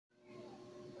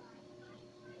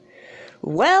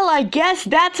Well, I guess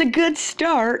that's a good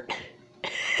start.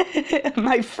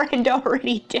 My friend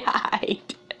already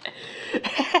died.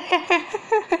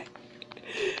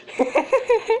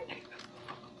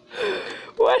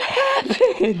 What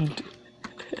happened?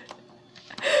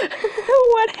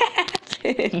 What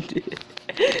happened?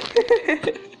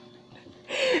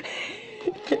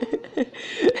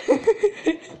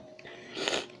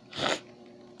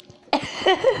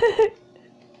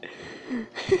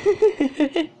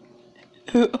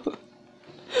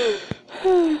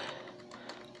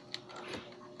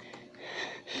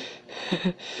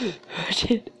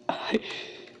 Did I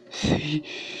see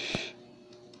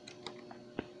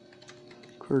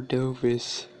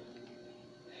Cordovas?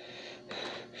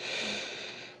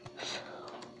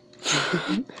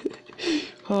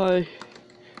 Hi,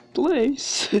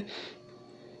 place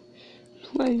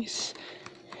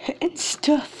and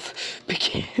stuff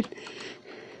began.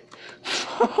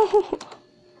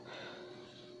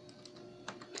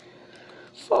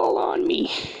 Fall on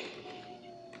me.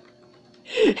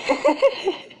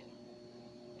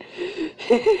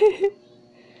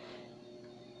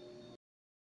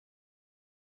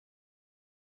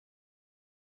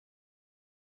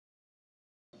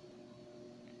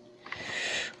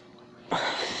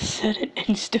 Said it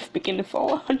and stuff began to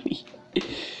fall on me.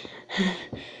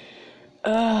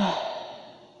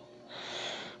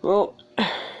 Well,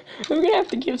 I'm gonna have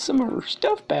to give some of her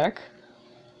stuff back.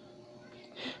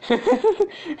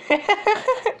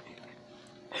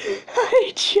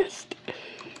 I just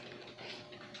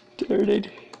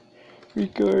started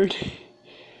recording.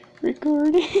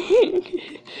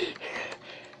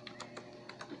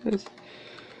 That's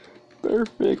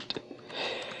perfect.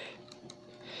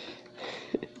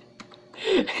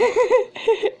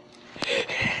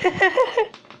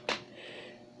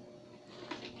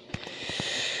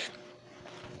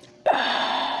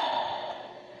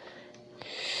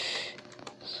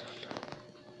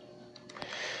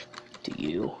 Do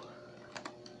you?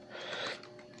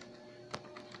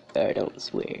 I don't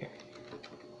swear.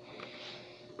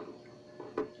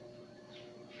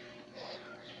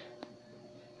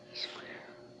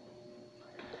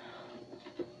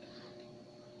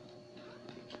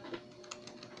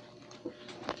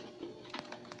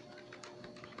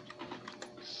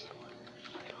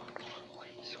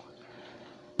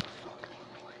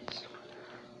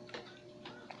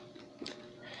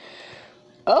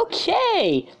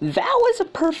 Okay, that was a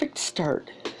perfect start.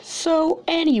 So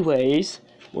anyways,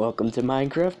 welcome to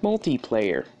Minecraft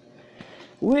multiplayer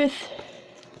with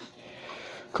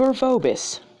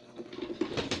Corvobis.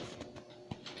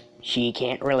 She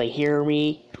can't really hear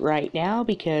me right now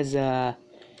because I've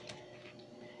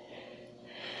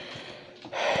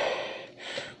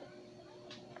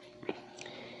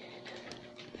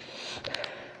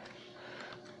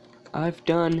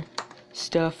done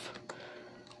stuff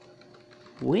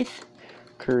with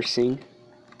cursing,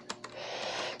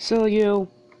 so you'll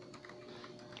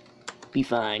be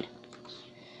fine.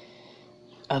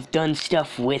 I've done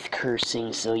stuff with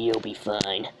cursing, so you'll be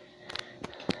fine.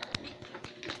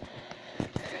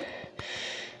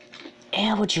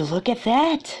 And would you look at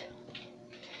that?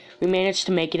 We managed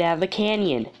to make it out of the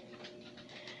canyon.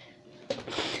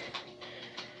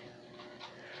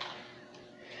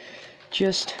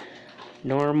 Just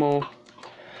normal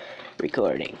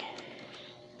recording.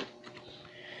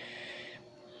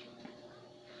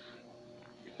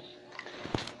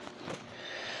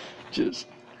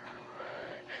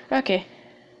 Okay.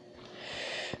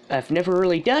 I've never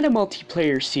really done a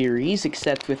multiplayer series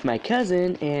except with my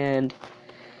cousin, and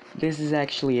this is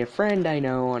actually a friend I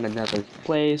know on another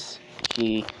place.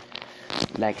 She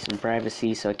likes some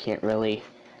privacy, so I can't really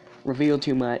reveal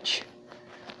too much.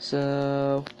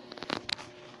 So,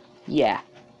 yeah.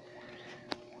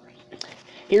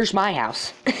 Here's my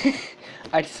house.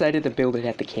 I decided to build it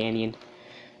at the canyon.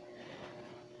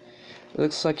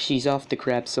 Looks like she's off to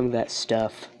grab some of that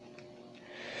stuff.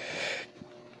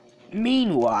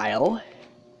 Meanwhile,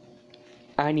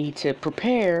 I need to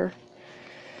prepare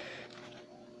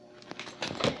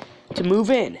to move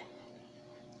in,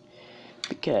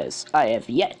 because I have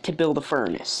yet to build a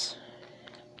furnace,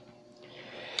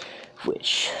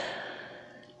 which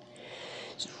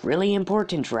is really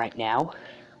important right now.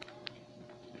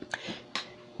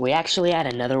 We actually had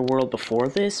another world before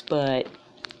this, but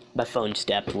my phone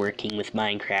stopped working with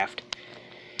Minecraft.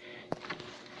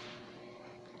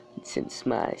 Since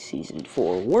my Season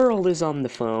 4 world is on the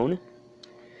phone,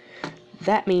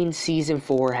 that means Season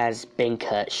 4 has been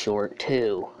cut short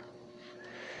too.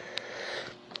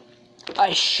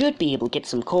 I should be able to get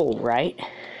some coal, right?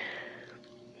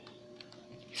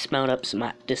 Smelt up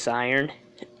some this iron.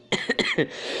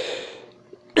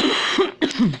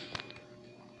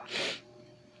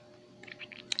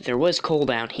 There was coal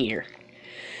down here.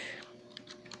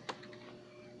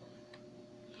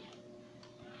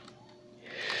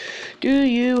 Do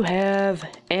you have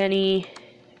any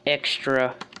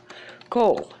extra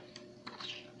coal?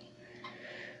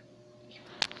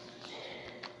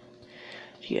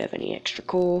 Do you have any extra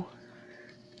coal?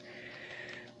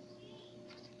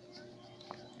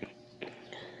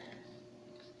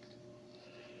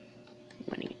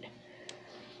 I need.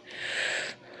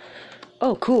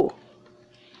 Oh, cool.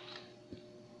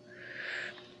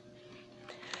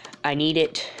 I need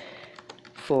it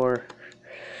for...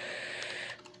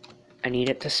 I need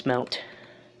it to smelt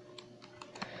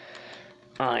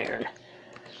iron.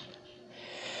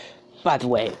 By the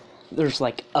way, there's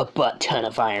like a butt ton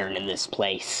of iron in this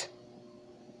place.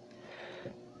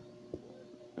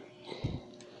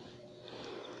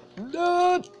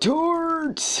 Not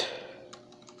towards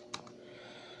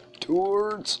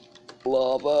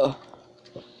lava.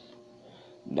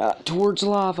 Not towards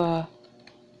lava.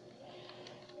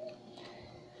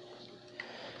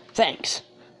 Thanks.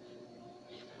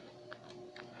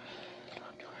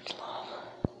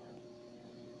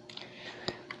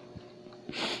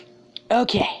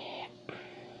 Okay.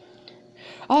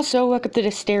 Also, welcome to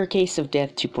the Staircase of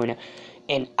Death 2.0.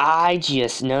 And I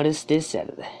just noticed this out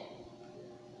of the...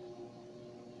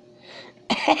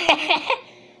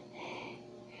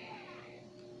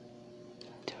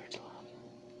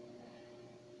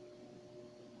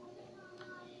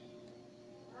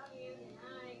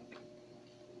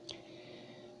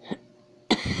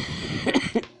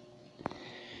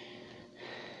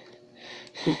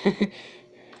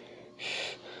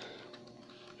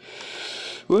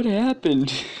 What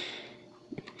happened?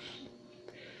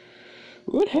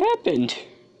 What happened?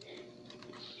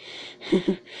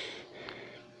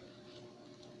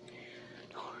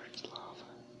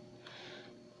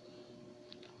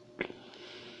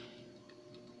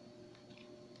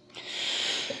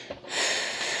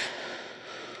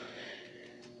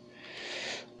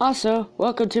 Also,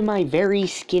 welcome to my very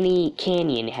skinny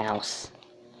canyon house.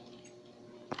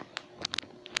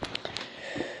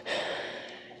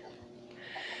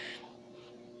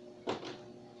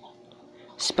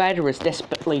 Spider was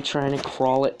desperately trying to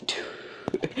crawl it.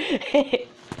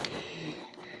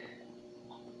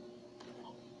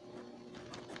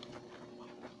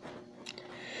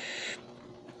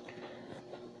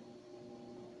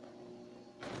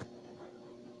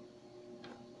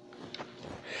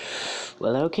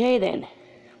 Well, okay then.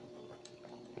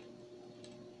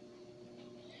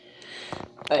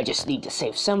 I just need to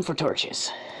save some for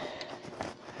torches.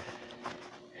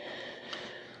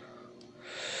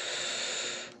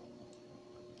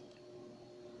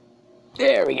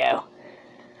 There we go.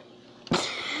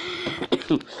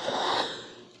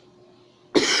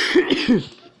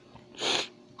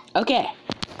 Okay.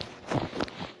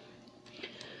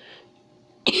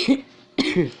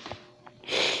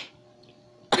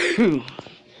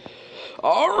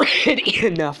 Already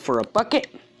enough for a bucket.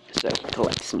 So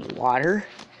collect some water.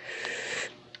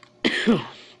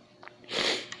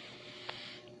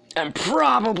 I'm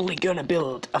probably gonna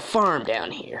build a farm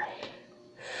down here.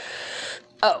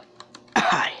 Oh,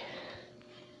 hi.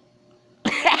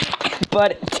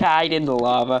 But it died in the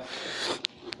lava.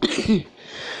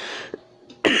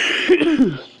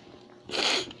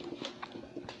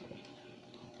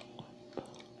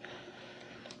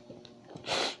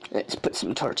 Let's put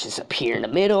some torches up here in the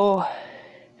middle.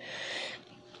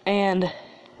 And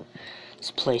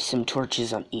let's place some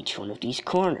torches on each one of these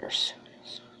corners.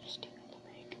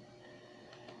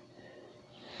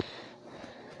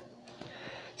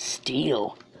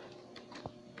 Steel?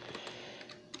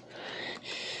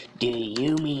 Do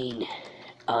you mean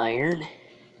iron?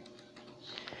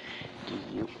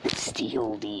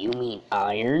 Steel, do you mean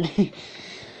iron?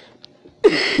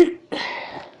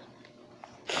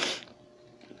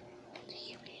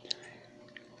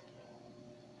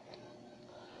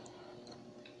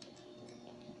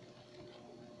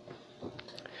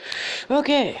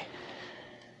 Okay.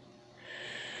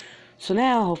 So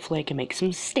now, hopefully I can make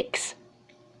some sticks.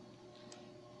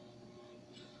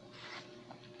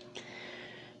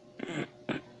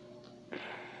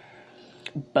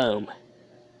 Boom.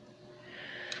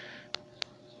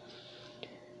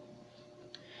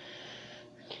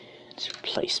 Let's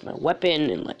replace my weapon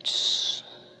and let's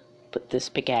put this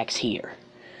pickaxe here.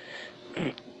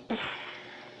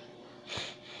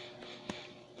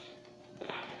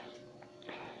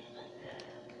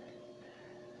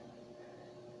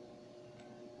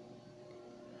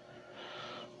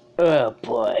 Oh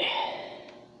boy.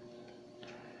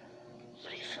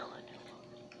 What are you feeling?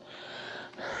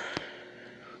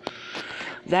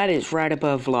 that is right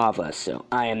above lava, so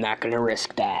I am not going to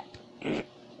risk that.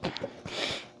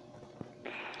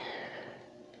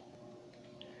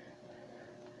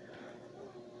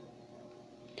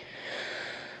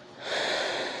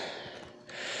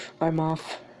 I'm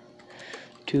off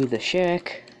to the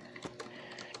shack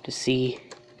to see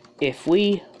if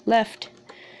we left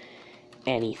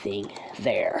anything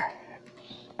there.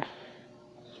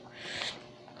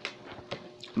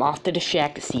 I'm off to the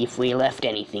shack to see if we left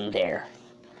anything there.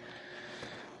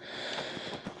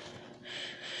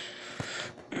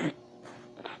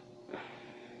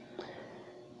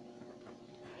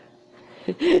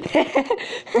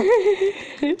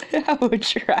 I would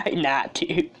try not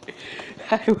to.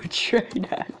 I would try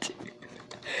not to.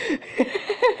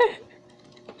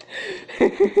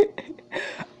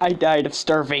 I died of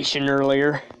starvation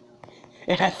earlier,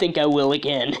 and I think I will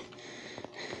again.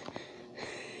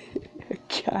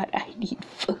 God, I need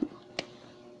food.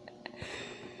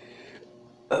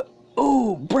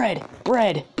 Oh, bread.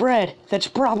 That's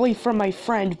probably from my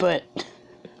friend, but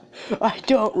I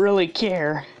don't really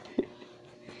care.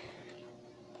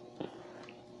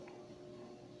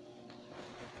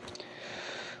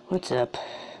 What's up?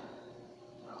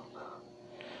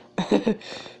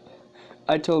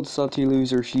 I told Salty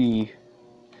Loser she...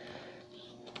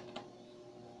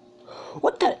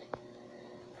 What the...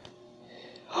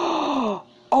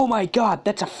 Oh my god,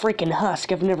 that's a freaking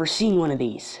husk. I've never seen one of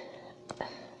these.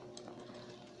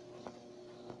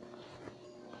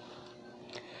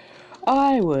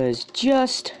 I was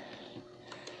just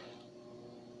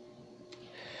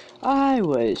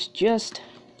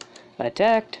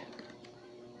attacked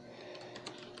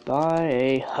by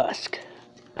a husk.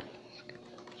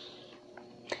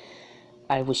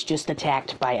 I was just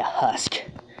attacked by a husk.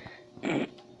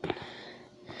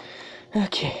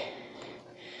 Okay.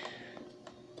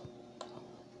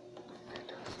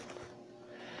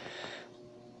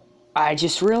 I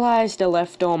just realized I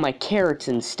left all my carrots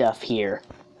and stuff here.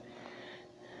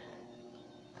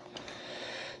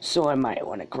 So I might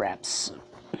want to grab some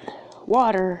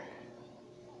water.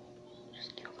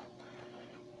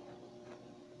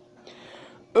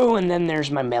 Oh, and then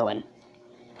there's my melon.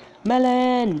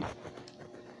 Melon!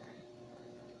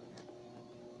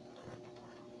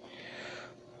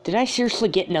 Did I seriously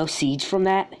get no seeds from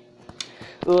that?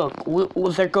 Look,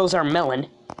 well, there goes our melon.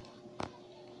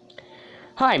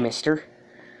 Hi, mister.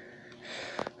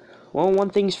 Well, one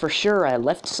thing's for sure, I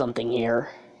left something here.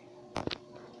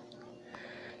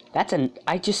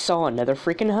 I just saw another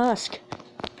freaking husk.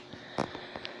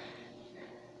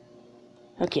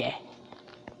 Okay.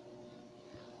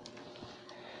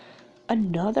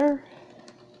 Another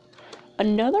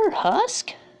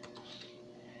husk?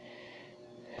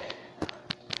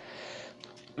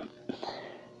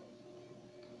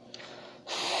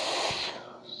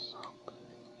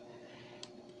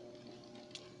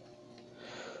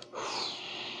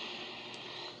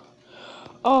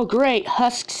 Oh great,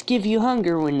 husks give you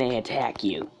hunger when they attack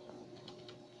you.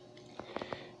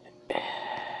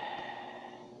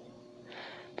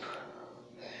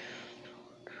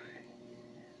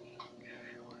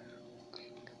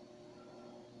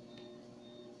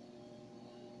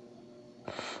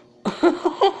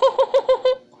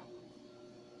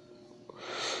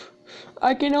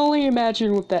 I can only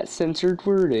imagine what that censored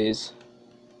word is.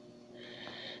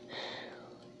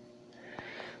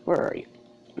 Where are you?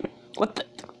 What the?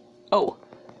 Oh.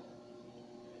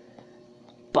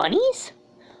 Bunnies?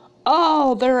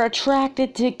 Oh, they're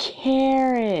attracted to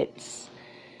carrots.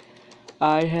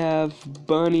 I have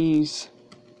bunnies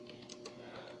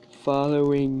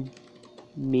following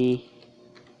me.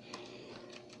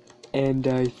 And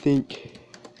I think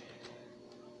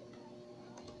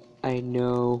I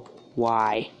know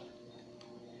why.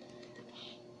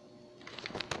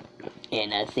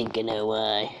 And I think I know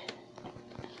why.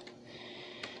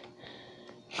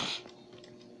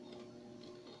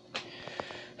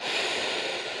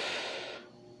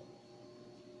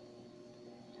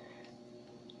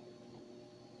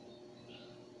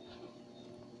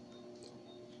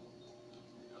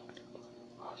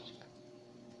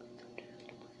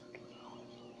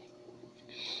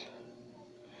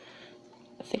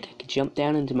 I think I could jump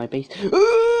down into my base.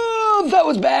 Oh, that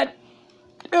was bad.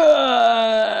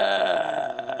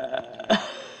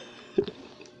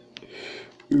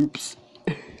 Oops.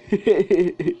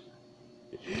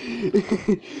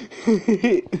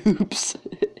 Oops.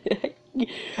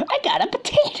 I got a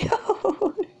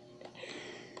potato.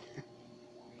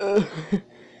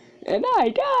 And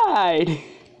I died.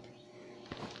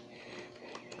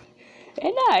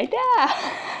 And I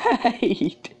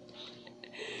died.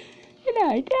 And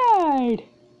I died.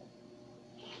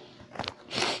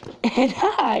 And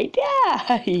I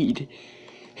died.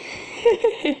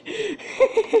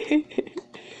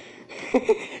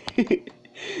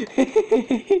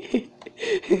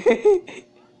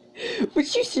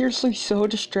 Was you seriously so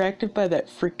distracted by that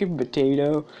freaking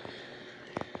potato?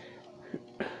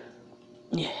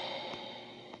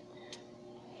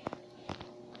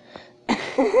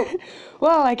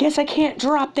 Well, I guess I can't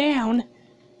drop down.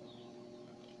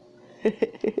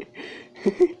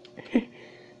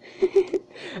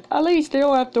 At least I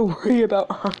don't have to worry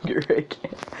about hunger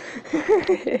again.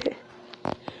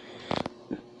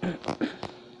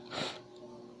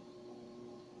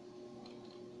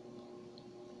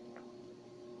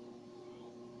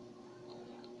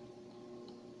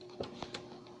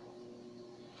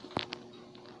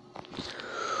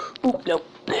 Oop, nope.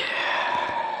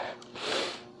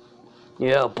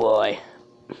 Oh boy.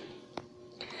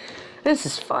 This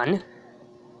is fun.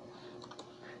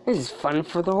 This is fun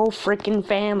for the whole frickin'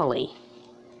 family.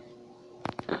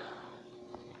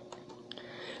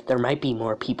 There might be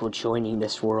more people joining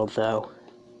this world, though.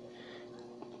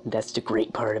 That's the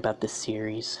great part about this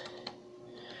series.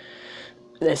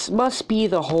 This must be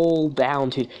the whole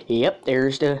bound to... Yep,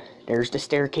 there's the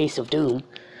staircase of doom.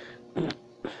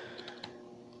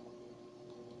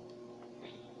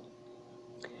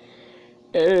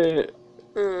 And...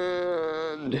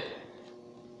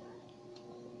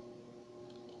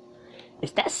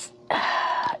 Is that...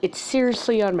 It's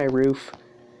seriously on my roof.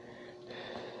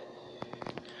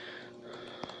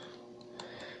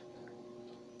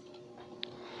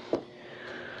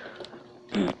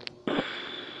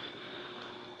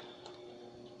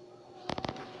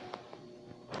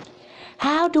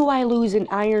 How do I lose an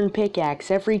iron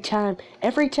pickaxe every time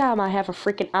I have a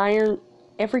freaking iron...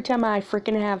 Every time I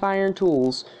freaking have iron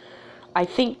tools, I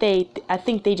think they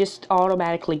just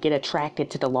automatically get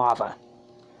attracted to the lava.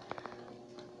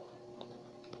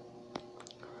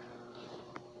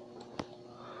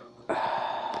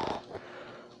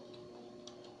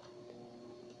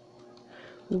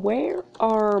 Where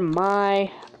are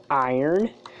my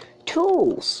iron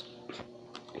tools?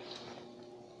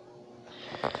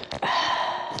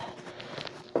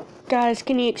 Guys,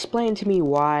 can you explain to me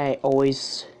why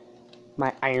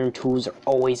my iron tools are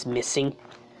always missing?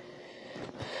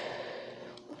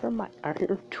 Where are my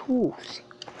iron tools?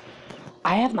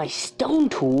 I have my stone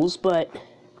tools, but...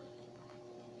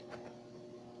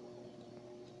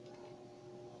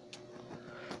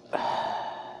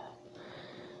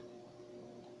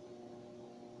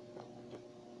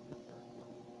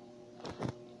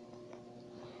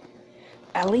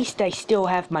 At least I still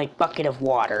have my bucket of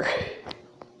water.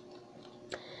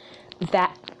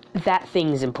 That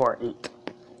thing's important.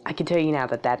 I can tell you now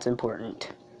that that's important.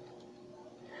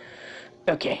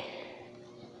 Okay.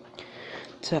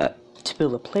 To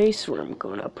build a place where I'm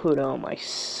gonna put all my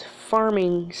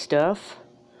farming stuff.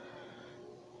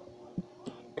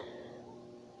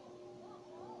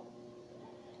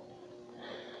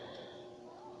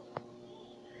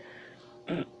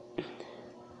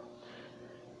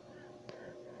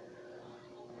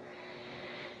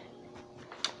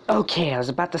 Okay, I was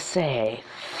about to say,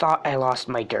 thought I lost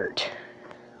my dirt.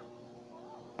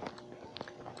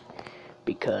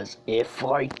 Because if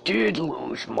I did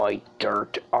lose my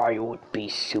dirt, I would be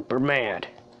super mad.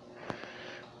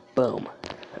 Boom.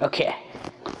 Okay.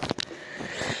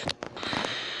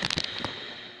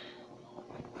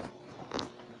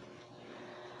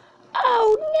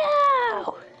 Oh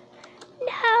no!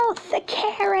 No, the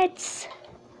carrots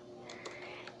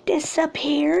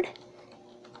disappeared.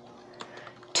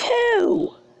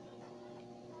 Two.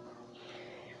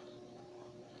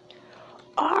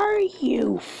 Are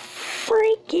you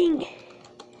freaking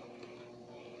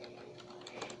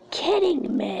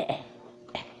kidding me?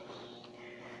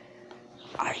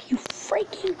 Are you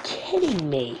freaking kidding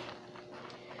me?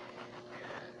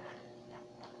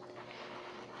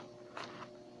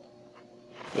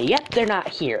 Yep, they're not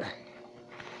here.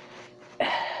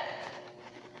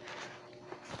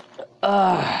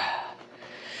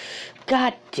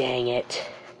 God dang it.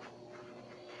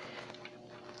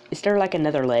 Is there like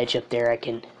another ledge up there I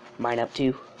can mine up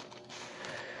to?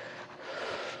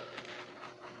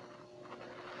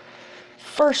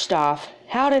 First off,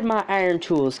 how did my iron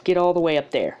tools get all the way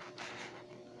up there?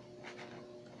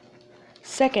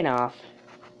 Second off,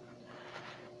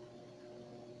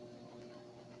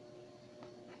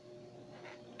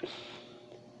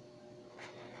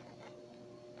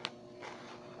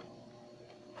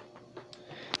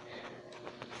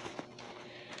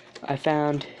 I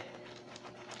found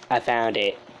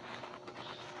it.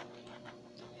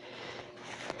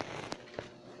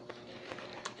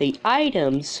 The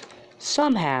items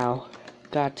somehow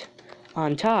got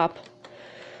on top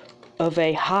of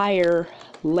a higher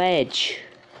ledge.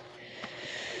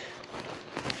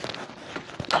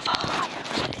 Of a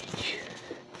higher ledge.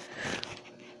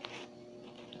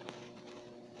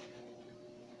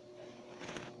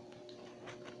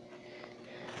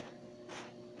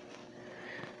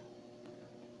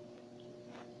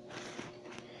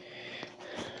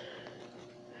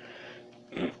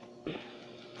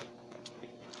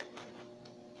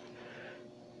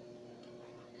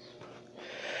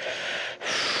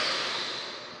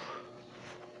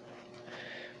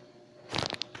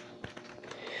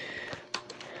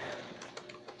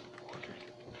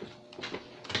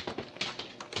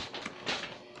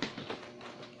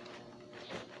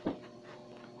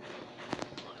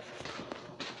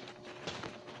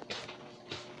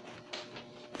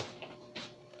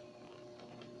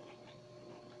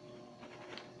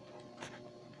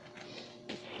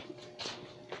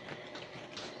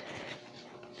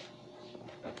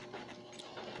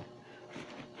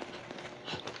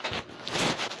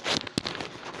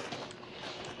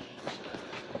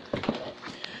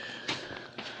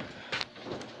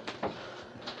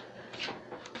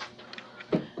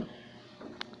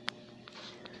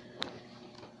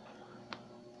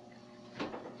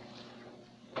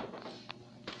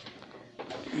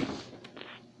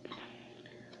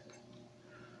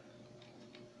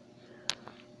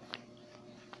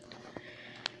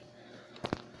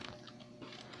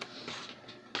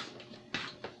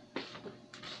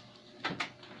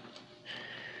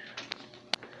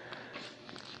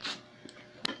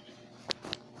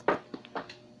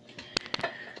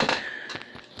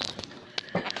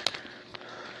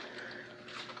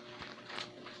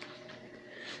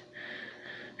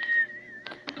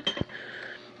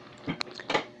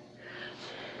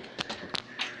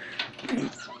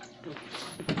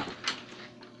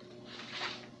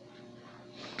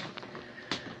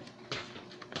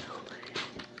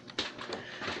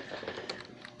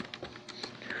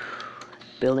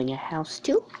 Building a house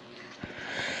too.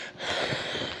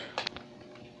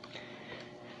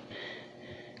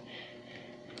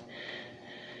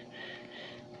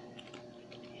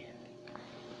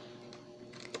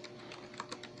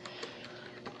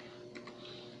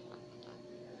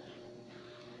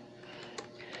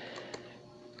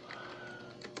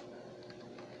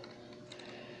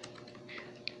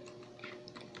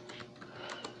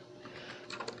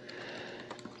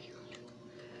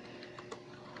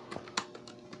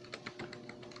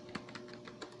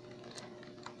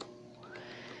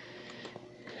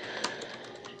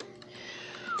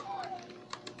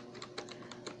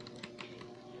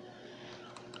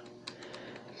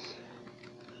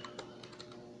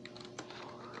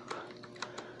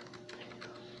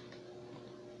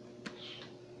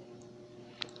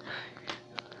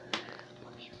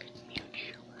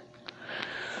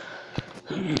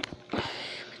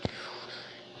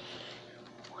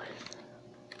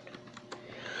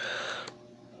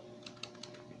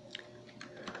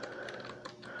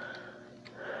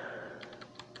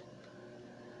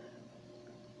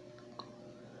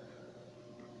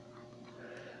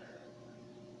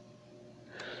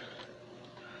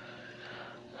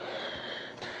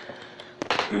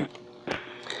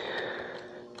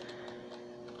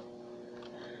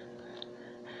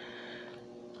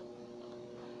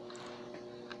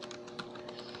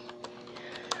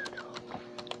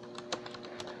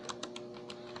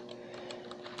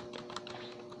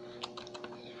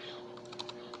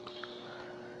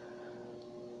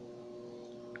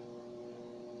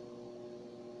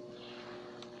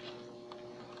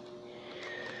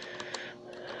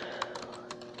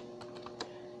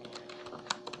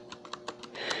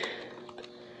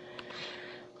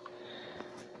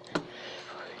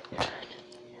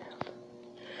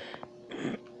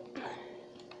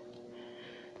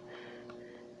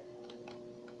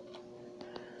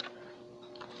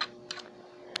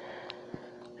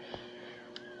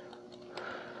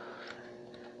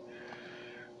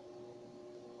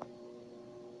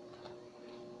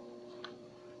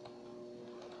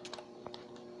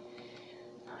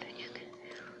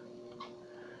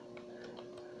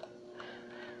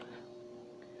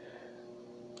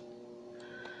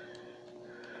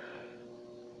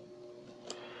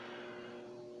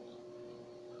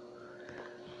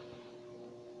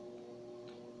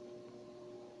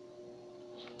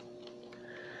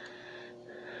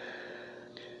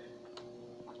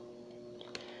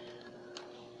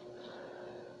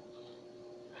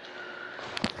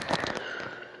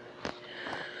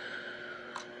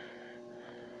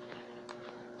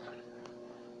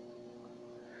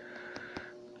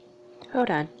 Hold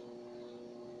on.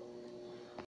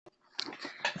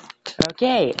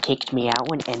 Okay, it kicked me out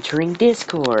when entering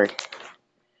Discord.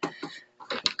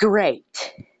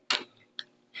 great.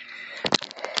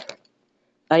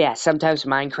 Oh yeah, sometimes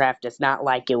Minecraft does not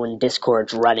like it when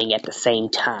Discord's running at the same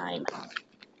time.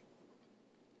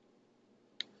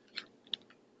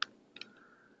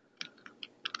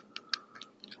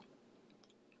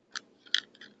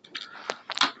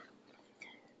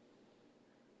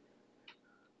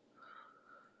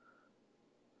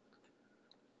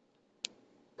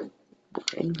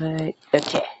 Invite.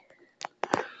 Okay.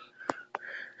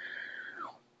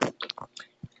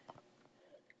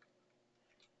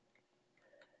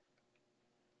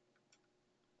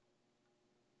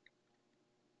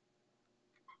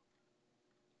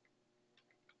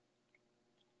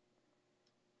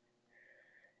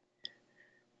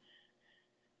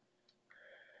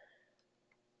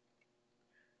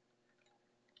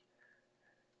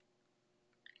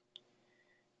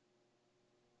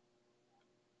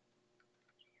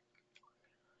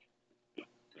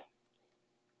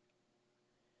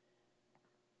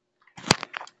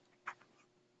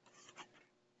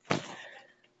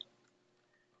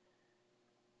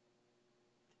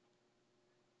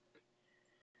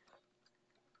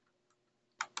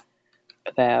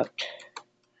 About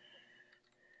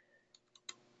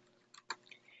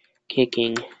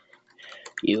kicking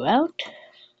you out.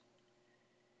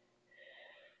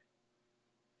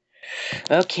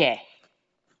 Okay.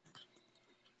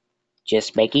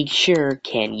 Just making sure,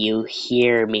 can you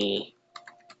hear me?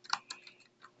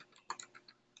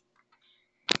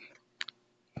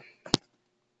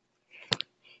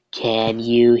 Can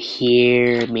you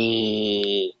hear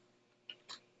me?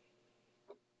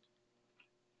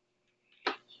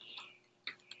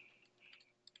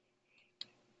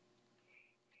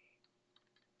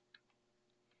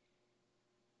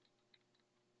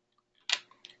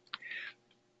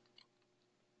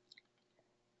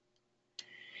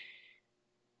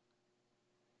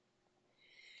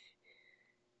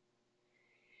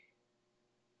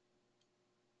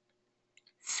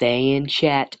 Say in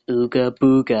chat, ooga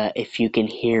booga, if you can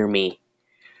hear me.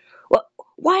 Well,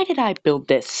 why did I build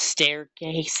this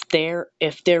staircase there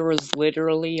if there was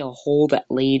literally a hole that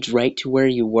leads right to where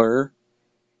you were?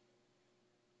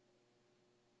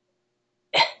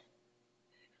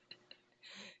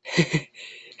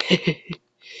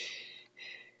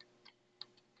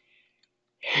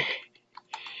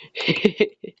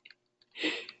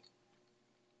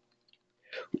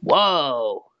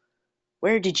 Whoa!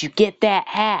 Where did you get that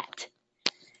hat?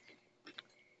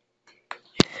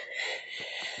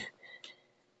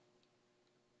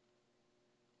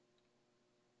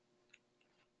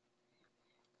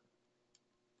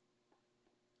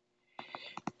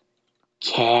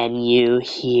 Can you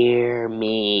hear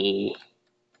me?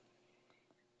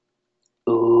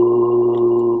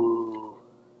 Ooh.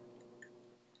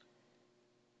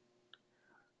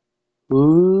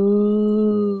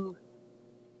 Ooh.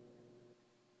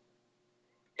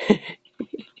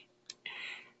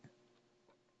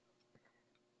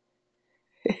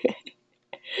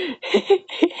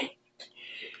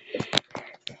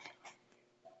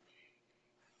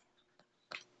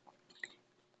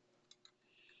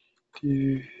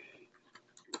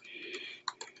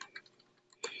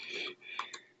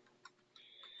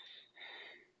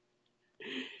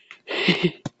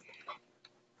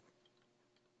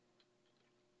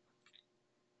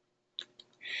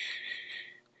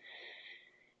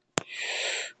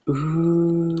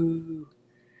 Ooh.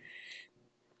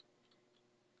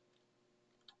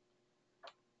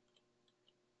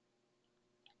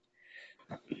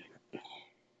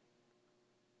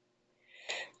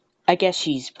 I guess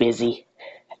she's busy.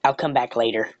 I'll come back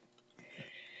later.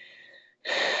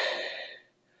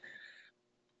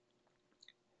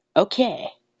 Okay,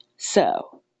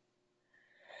 so.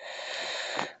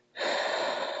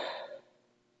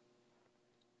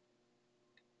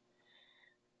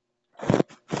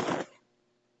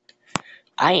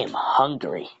 I am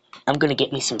hungry. I'm gonna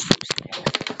get me some fruit snacks.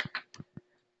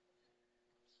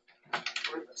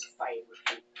 Where are those fiber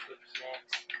fruit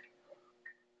snacks?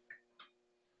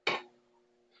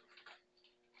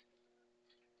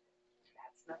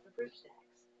 That's not the fruit snacks.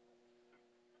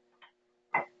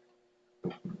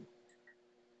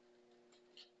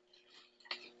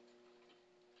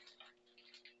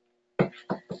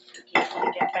 Okay, I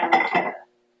think I found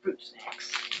fruit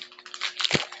snacks.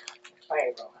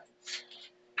 Fireball Huts.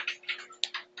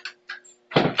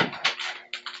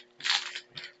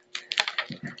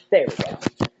 There we go.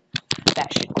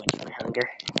 That should quench my hunger.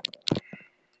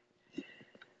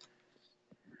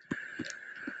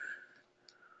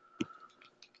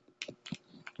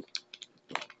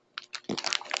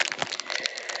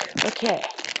 Okay.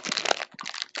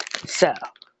 So.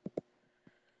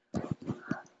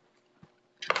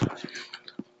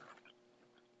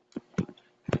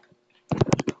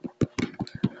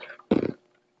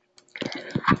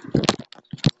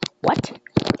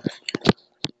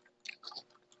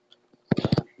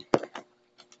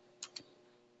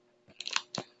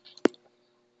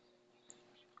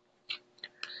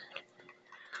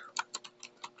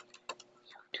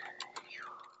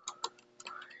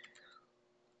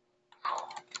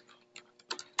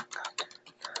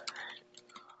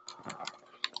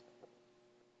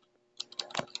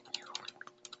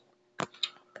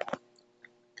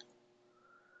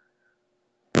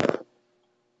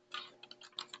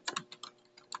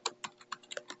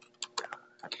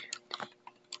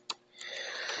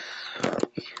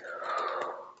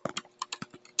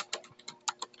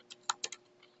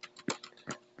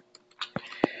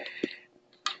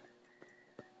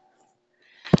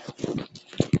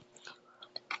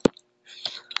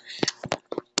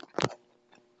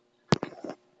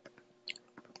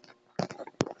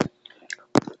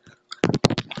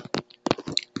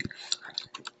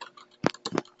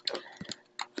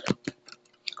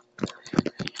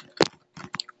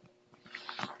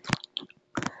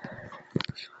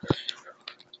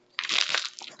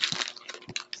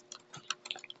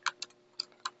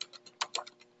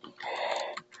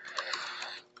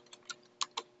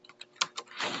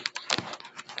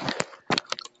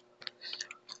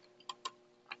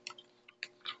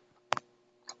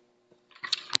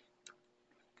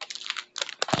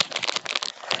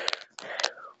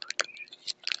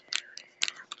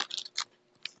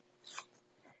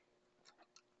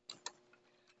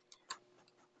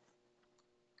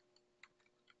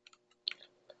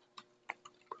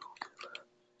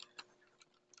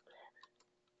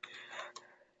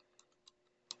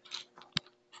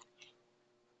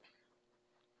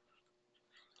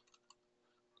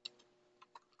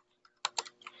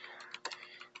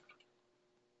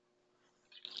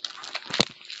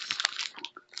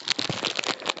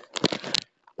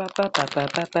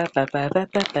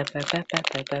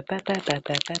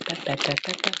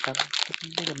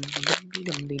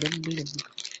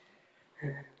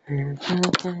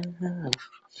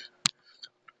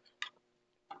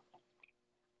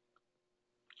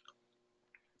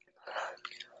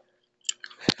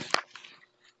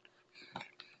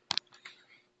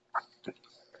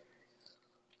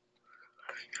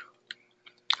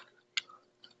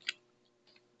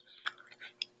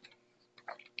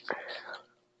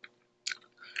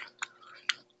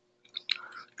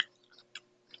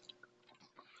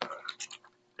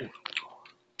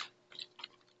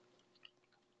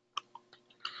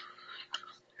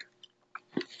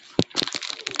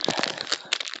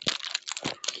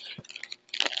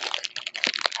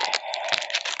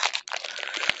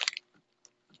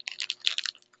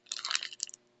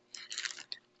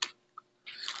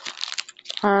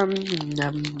 Dum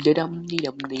dum dum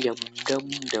dum dum dum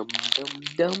dum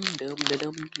dum dum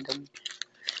dum dum.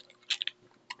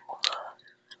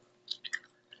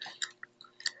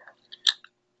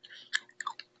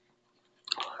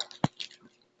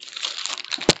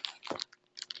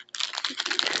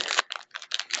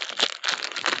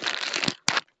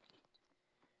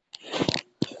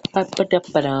 Dum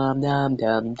dum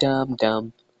dum dum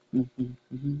dum.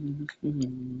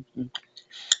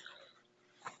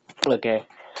 Okay.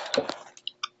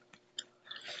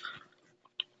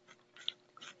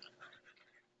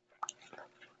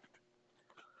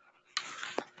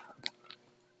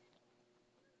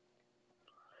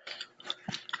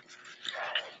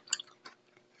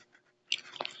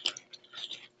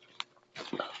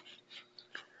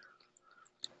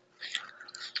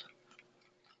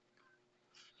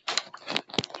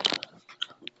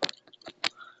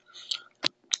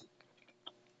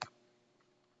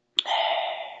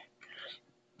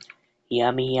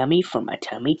 Yummy, yummy for my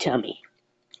tummy, tummy.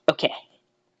 Okay.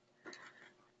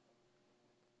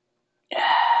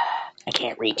 I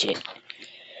can't reach it.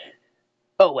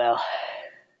 Oh well.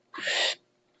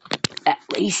 At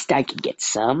least I can get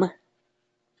some.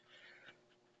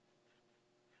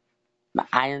 My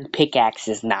iron pickaxe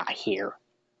is not here.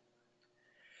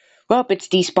 Well, it's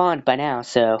despawned by now,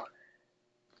 so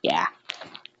yeah.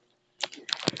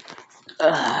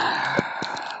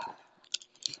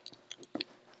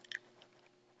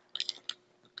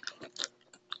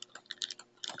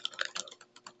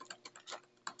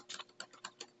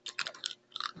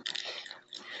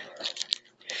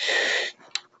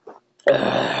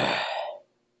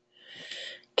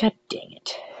 God dang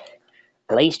it.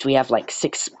 At least we have like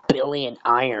 6 billion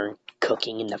iron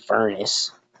cooking in the furnace.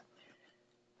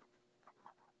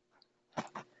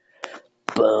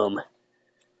 Boom.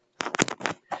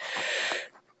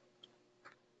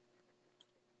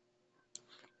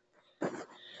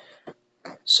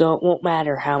 So it won't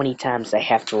matter how many times I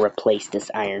have to replace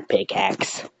this iron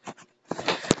pickaxe.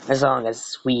 As long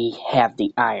as we have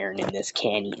the iron in this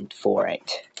canyon for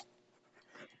it.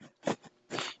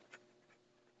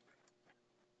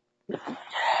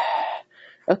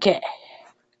 Okay.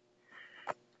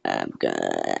 I'm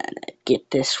gonna get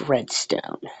this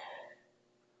redstone.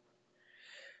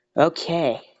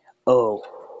 Okay. Oh.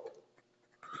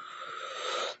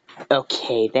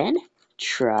 Okay then.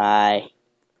 Try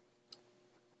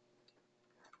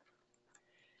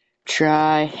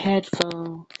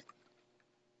headphone.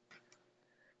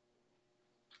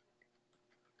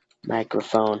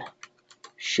 Microphone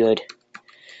should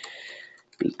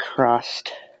be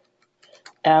crossed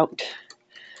out,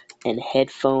 and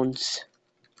headphones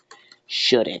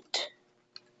shouldn't.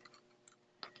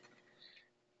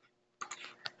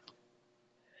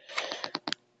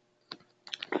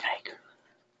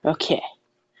 Okay.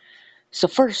 So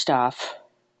first off,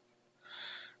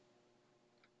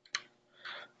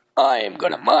 I am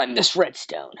gonna mine this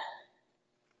redstone.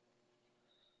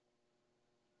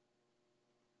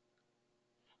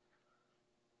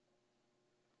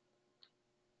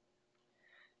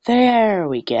 There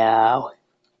we go.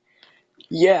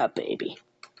 Yeah, baby.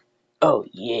 Oh,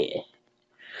 yeah.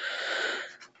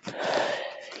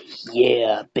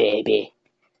 Yeah, baby.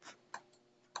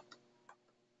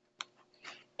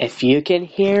 If you can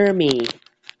hear me,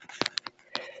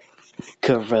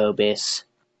 Karobis,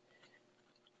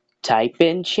 type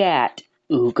in chat,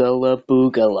 oogala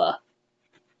boogala.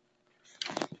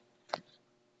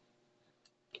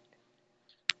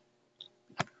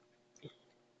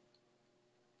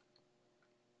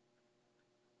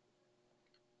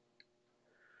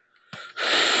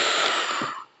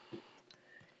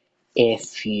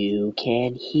 If you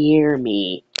can hear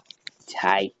me,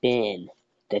 type in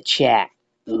the chat,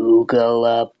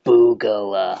 oogala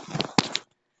boogala.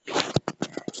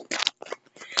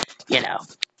 You know,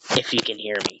 if you can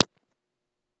hear me.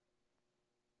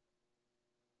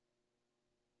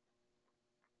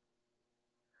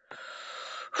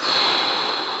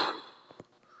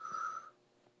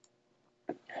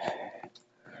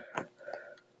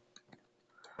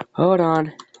 Hold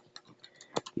on.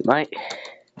 You might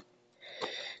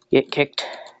get kicked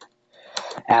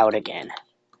out again.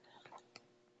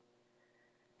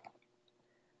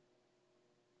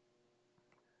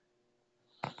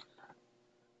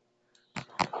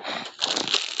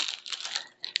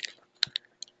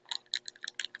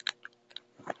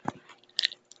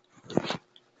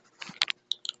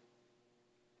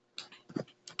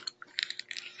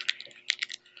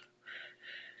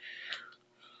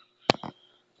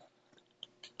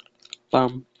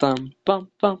 Bum bum bum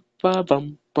bum bum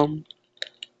bum bum.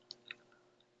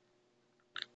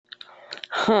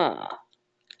 Huh.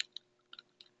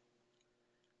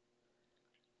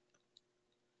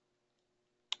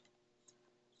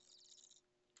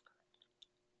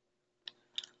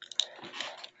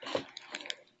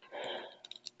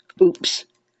 Oops.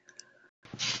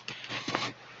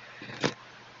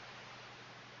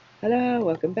 Hello,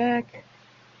 welcome back.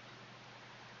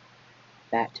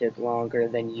 That took longer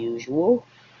than usual.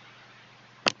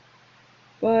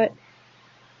 But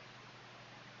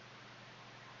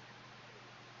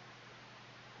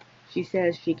she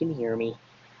says she can hear me.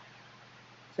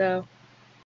 So,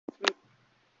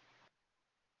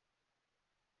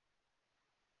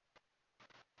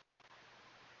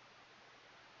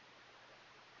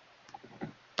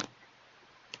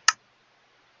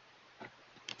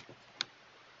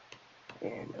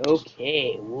 and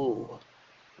okay, woo.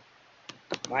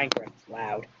 Minecraft's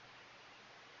loud.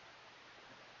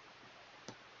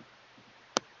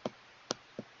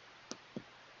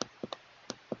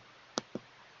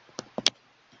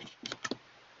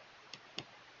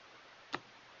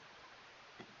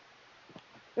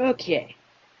 Okay.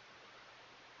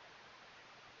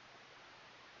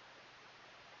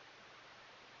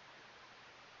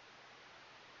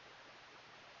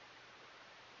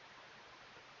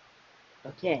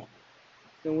 Okay.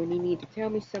 So when you need to tell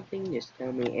me something, just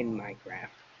tell me in Minecraft.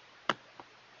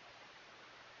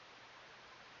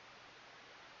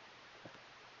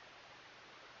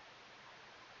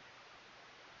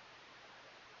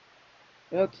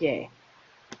 Okay.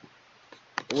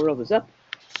 The world is up.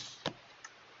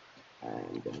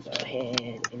 I'm gonna go ahead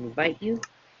and invite you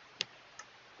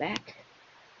back.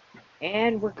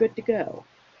 And we're good to go.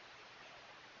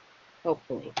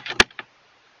 Hopefully.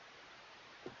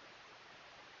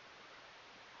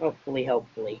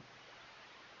 Hopefully.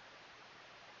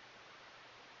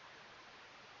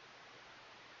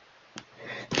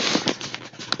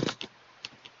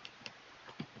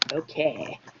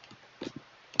 Okay.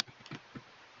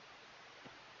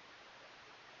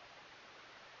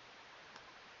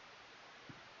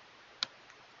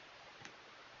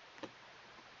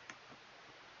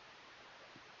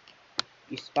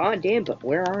 You spawned in, but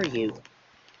where are you?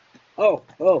 Oh,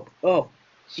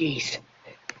 jeez.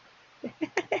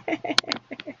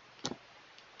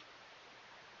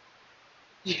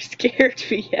 You scared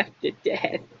me half to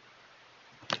death.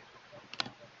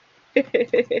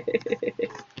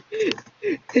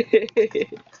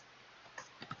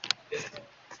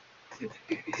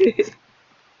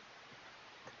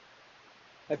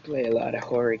 I play a lot of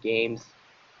horror games.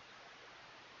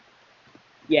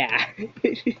 Yeah.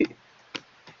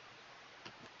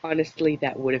 Honestly,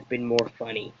 that would have been more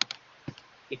funny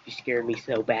if you scared me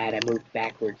so bad I moved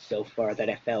backwards so far that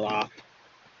I fell off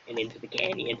and into the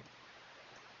canyon.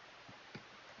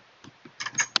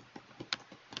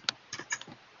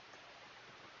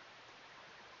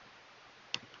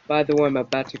 By the way, I'm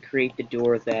about to create the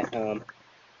door that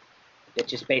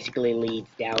just basically leads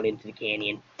down into the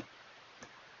canyon.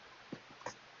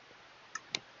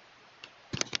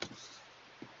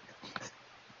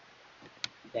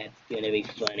 That's gonna be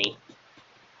funny.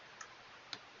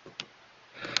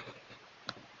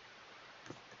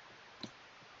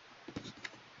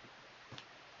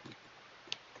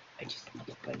 I just need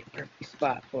to find a perfect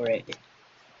spot for it.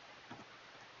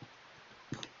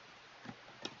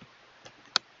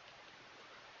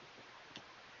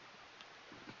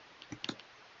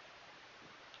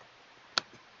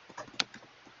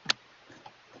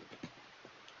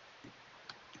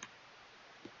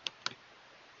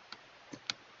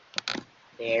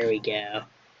 There we go.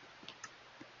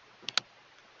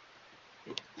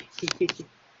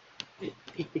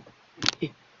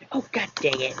 Oh, god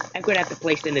dang it. I'm gonna have to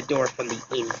place in the door from the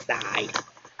inside.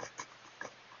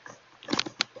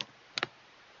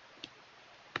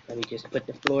 Let me just put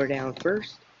the floor down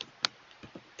first.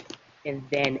 And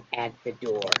then add the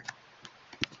door.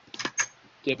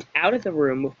 get out of the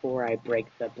room before I break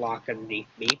the block underneath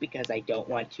me because I don't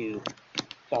want to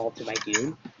fall to my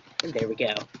doom. And there we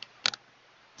go.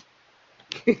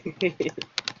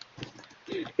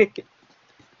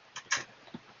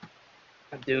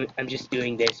 I'm just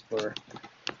doing this for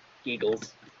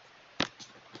giggles.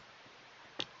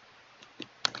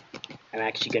 I'm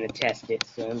actually gonna test it,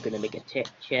 so I'm gonna make a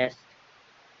chest.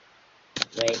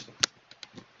 Wait.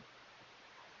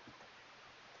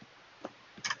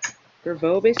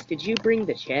 Gervobus, did you bring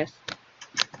the chest?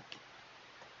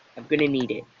 I'm gonna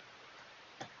need it.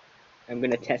 I'm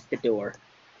gonna test the door.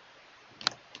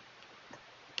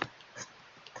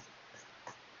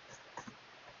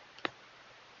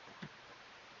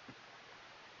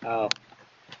 Oh.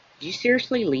 Did you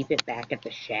seriously leave it back at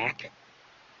the shack?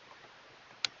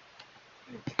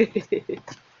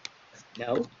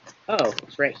 No? Oh,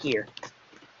 it's right here.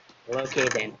 Well, okay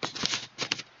then.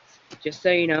 Just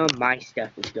so you know, my stuff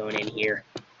is going in here.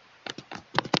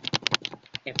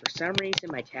 And for some reason,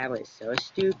 my tablet is so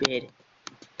stupid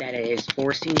that it is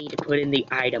forcing me to put in the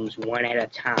items one at a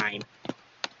time.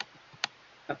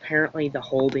 Apparently, the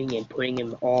holding and putting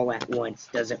them all at once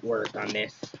doesn't work on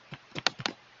this.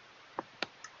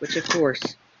 Which, of course,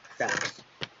 sucks.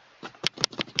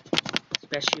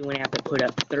 Especially when I have to put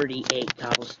up 38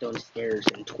 cobblestone stairs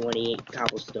and 28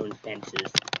 cobblestone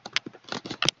fences.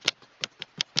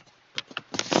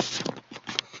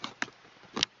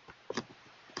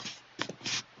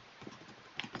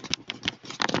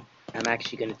 I'm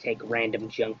actually going to take random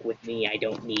junk with me I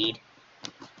don't need.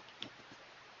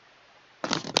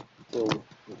 Ooh.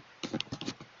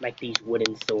 Like these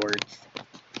wooden swords.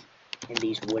 And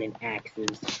these wooden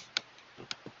axes.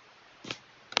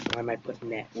 Why am I putting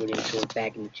that wooden sword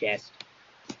back in the chest?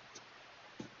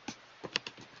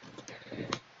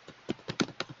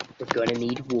 We're gonna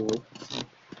need wool.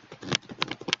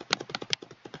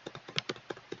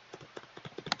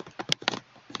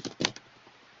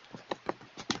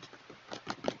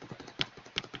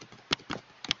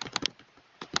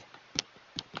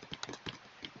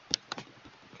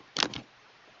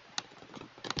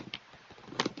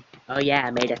 Oh yeah,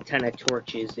 I made a ton of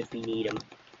torches if you need them.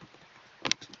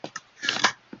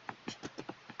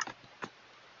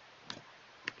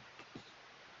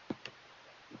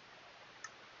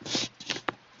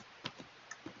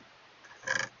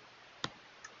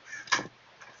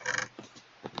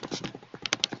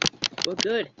 Well,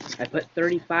 good. I put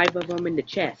 35 of them in the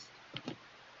chest.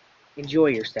 Enjoy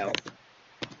yourself.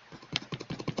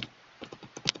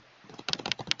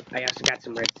 I also got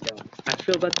some redstone. I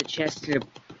filled up the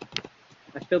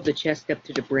chest up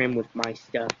to the brim with my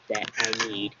stuff that I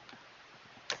need.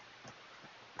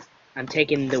 I'm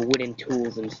taking the wooden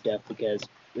tools and stuff because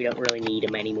we don't really need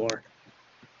them anymore.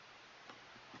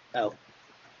 Oh.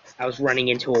 I was running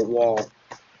into a wall.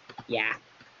 Yeah.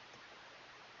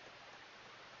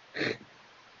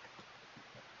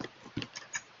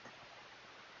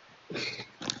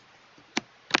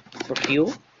 For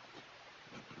fuel?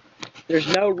 There's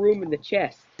no room in the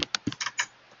chest.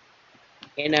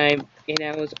 And I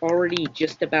was already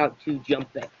just about to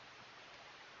jump it.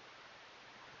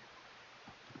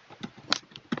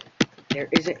 There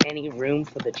isn't any room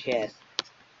for the chest.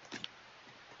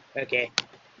 Okay.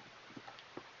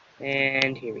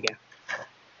 And here we go.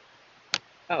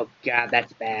 Oh god,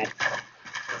 that's bad.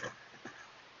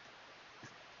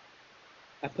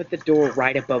 I put the door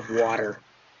right above water.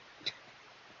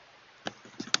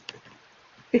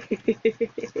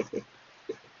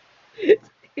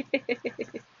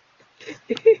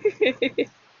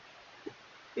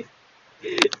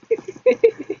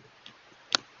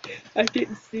 I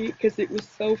didn't see it because it was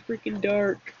so freaking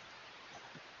dark.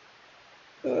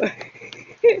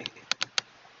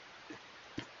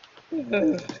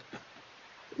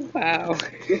 Wow.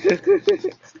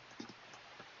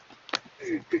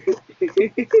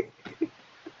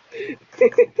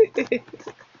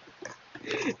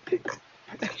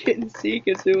 I didn't see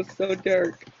because it was so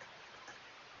dark.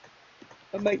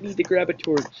 I might need to grab a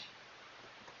torch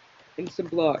and some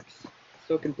blocks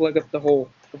so I can plug up the hole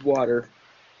of water.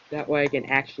 That way I can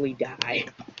actually die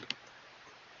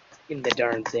in the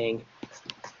darn thing.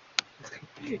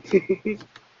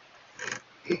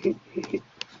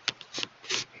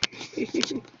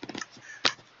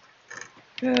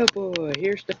 Oh boy,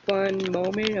 here's the fun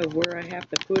moment of where I have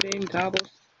to put in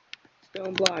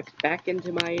cobblestone blocks back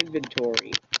into my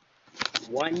inventory.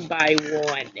 One by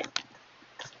one.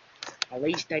 At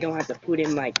least I don't have to put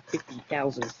in like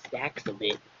 50,000 stacks of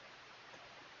it.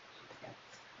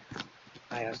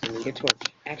 I also need a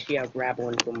torch. Actually, I'll grab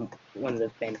one from one of the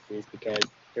fences because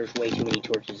there's way too many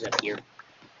torches up here.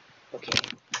 Okay.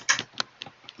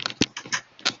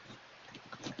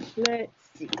 Let's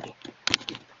see.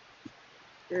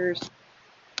 First,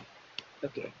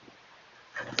 okay.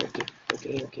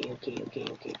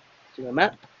 Okay. Swim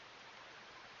up.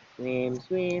 Swim.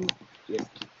 Just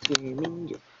keep swimming,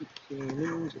 just keep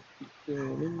swimming, just keep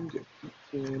swimming, just keep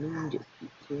swimming, just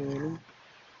keep swimming.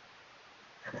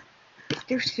 Is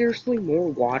there seriously more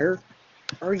water?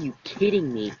 Are you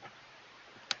kidding me?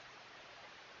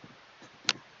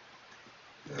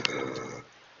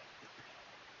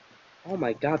 Oh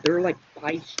my god, there are like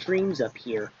 5 streams up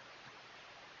here.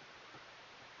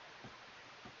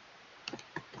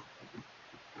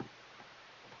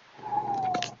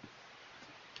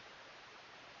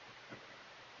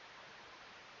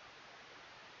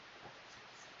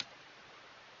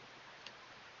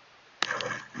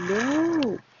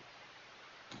 No!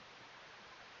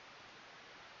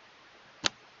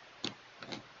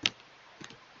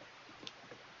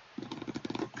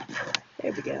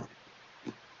 There we go.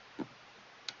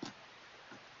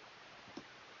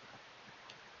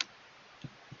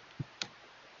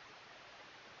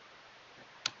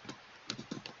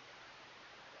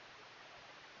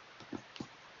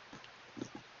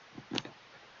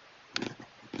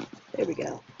 There we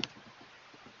go.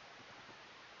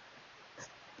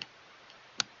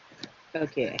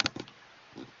 Okay.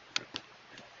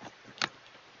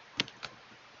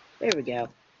 There we go.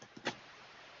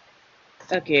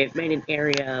 Okay, I've made an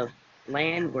area of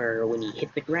land where when you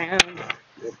hit the ground,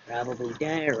 you'll probably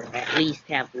die or at least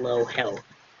have low health.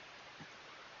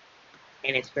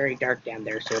 And it's very dark down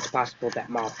there, so it's possible that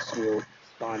moths will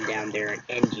spawn down there and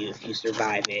end you if you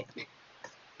survive it.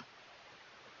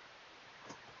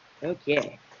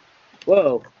 Okay.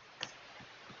 Whoa.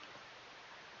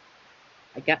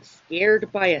 I got scared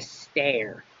by a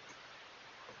stair.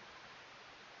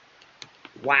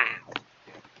 Wow.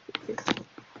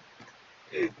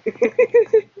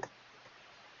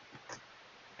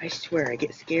 I swear, I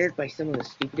get scared by some of the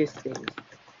stupidest things.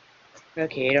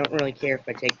 Okay, I don't really care if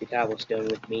I take the cobblestone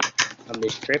with me on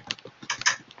this trip.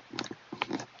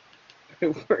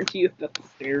 Weren't you up the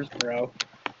stairs, bro?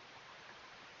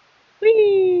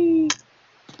 Whee!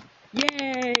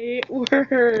 Yay! It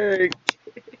worked!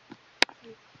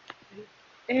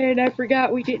 And I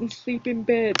forgot we didn't sleep in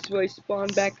bed, so I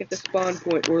spawned back at the spawn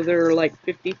point where there are like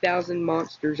 50,000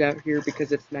 monsters out here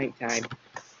because it's nighttime.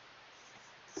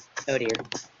 Oh dear.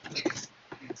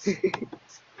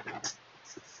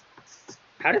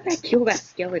 How did I kill that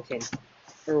skeleton?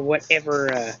 Or whatever,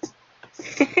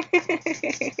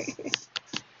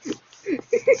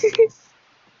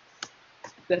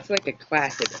 That's like a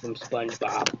classic from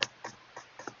SpongeBob.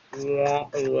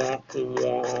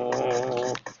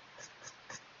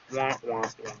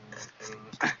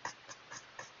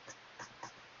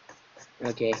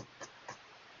 Okay.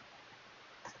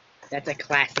 That's a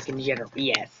classic in general,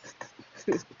 yes.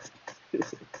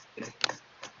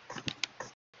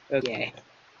 Okay.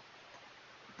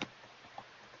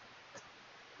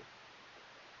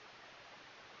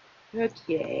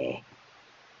 Okay.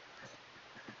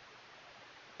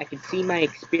 I can see my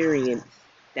experience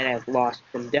that I've lost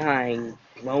from dying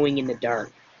glowing in the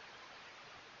dark.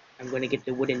 I'm gonna get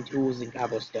the wooden tools and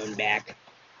cobblestone back.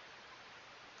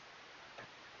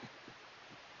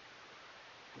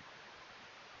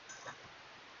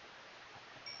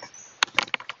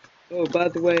 Oh, by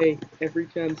the way, every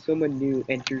time someone new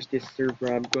enters this server,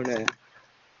 I'm gonna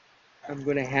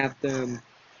have them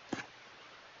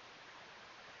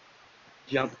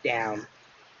jump down.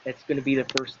 That's gonna be the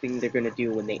first thing they're gonna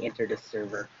do when they enter the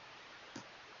server.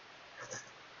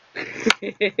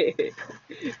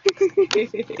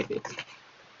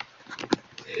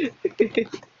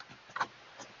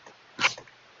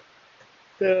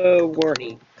 So,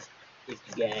 warning, if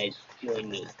you guys join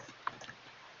me.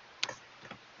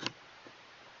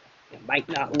 It might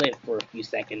not live for a few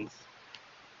seconds.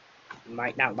 It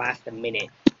might not last a minute.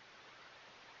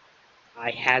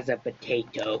 I has a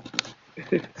potato.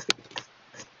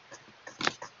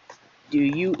 Do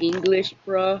you English,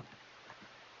 bruh?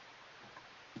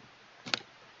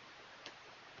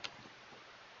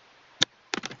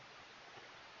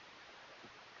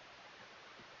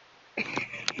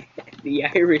 The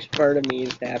Irish part of me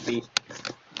is happy.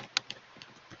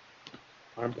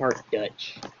 I'm part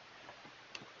Dutch.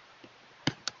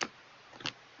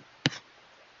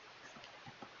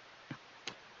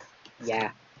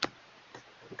 Yeah.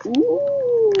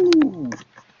 Ooh!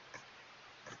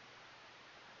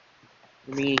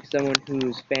 We're meeting someone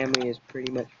whose family is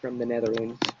pretty much from the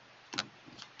Netherlands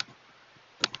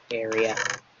area.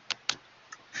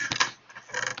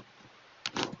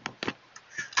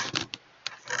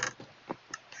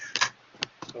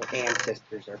 Our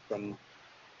ancestors are from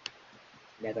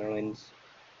Netherlands.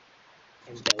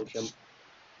 and Belgium,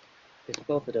 because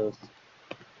both of those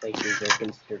places are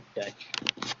considered Dutch.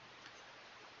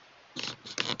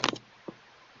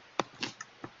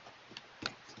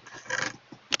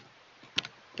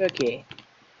 Okay,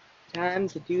 time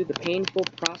to do the painful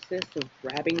process of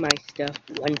grabbing my stuff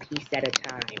one piece at a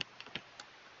time.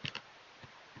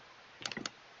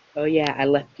 Oh yeah, I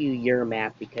left you your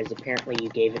map because apparently you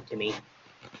gave it to me.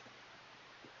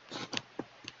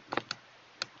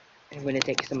 I'm going to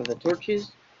take some of the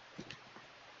torches.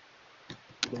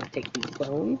 I'm going to take these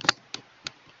bones.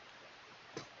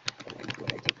 I'm going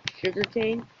to take the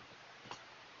sugarcane.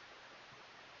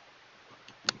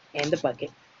 And the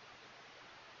bucket.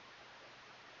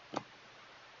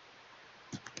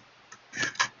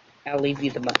 I'll leave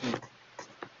you the mutton.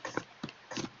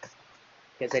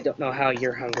 Because I don't know how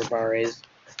your hunger bar is.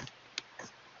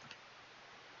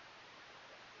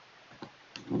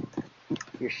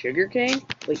 Your sugarcane?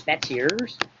 Wait, that's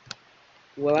yours?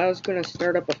 Well, I was going to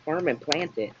start up a farm and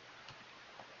plant it.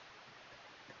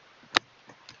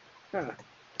 Huh.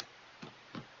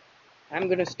 I'm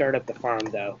going to start up the farm,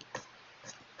 though.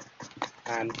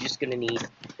 I'm just going to need...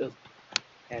 Oh,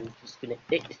 I'm just going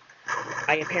to...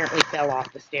 I apparently fell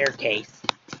off the staircase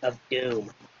of doom.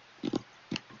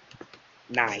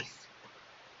 Nice.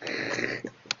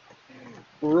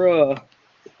 Bruh.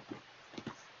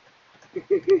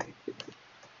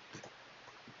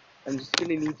 I'm just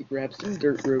gonna need to grab some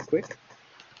dirt real quick.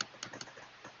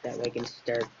 That way I can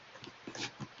start.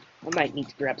 I might need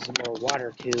to grab some more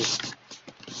water too.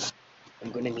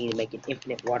 I'm gonna need to make an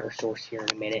infinite water source here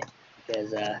in a minute,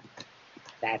 because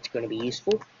that's gonna be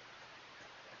useful.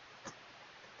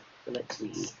 So let's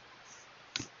see.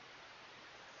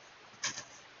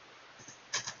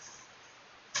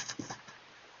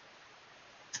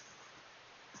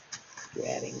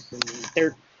 Grabbing some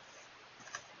dirt.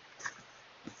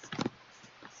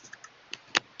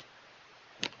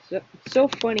 So, it's so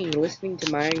funny listening to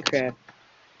Minecraft.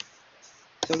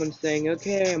 Someone saying,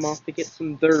 okay, I'm off to get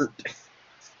some dirt.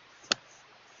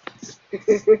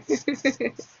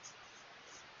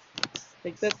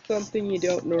 Like, that's something you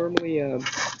don't normally,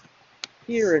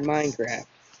 hear in Minecraft.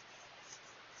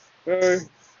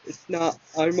 It's not,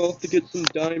 I'm off to get some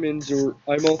diamonds, or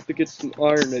I'm off to get some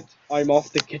iron, it's, I'm off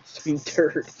to get some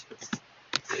dirt.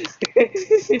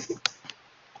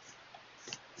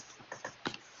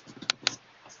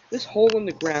 This hole in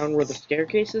the ground where the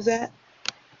staircase is at,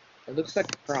 it looks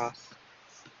like a cross.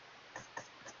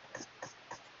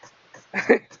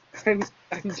 I'm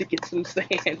to get some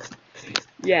sand.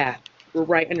 Yeah, we're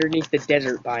right underneath the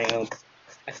desert biome.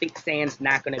 I think sand's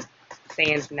not gonna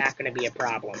be a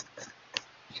problem.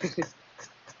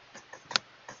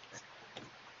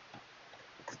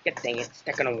 God dang it,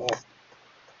 stuck on a wall.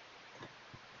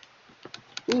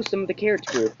 Ooh, some of the carrots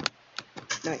grew.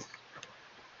 Nice.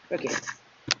 Okay.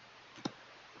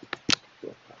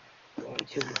 Going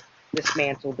to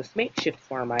dismantle this makeshift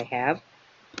farm I have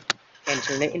and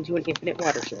turn it into an infinite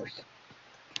water source.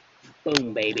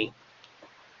 Boom, baby.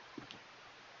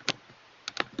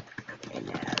 And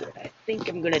now what I think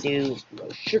I'm gonna do is grow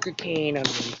sugarcane on the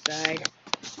inside.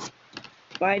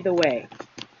 By the way,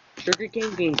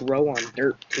 sugarcane can grow on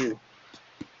dirt too.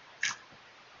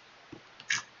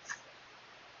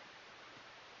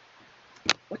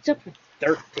 What's up with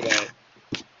dirt today?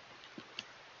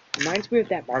 Reminds me of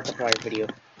that Markiplier video.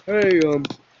 Hey,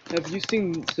 have you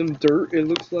seen some dirt? It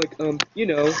looks like, you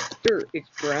know, dirt. It's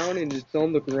brown and it's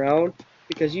on the ground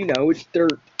because, you know, it's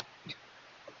dirt.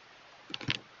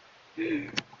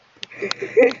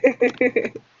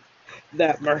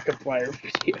 That Markiplier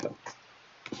video.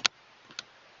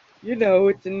 You know,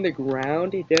 it's in the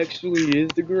ground. It actually is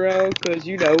the ground because,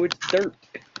 you know, it's dirt.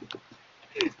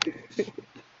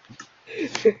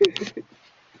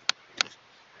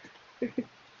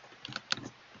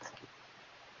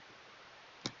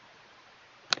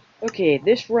 Okay,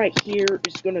 this right here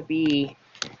is going to be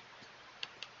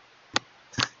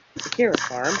the carrot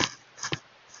farm.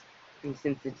 And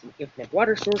since it's an infinite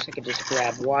water source, I can just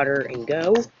grab water and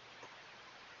go.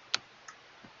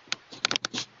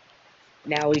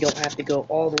 Now we don't have to go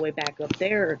all the way back up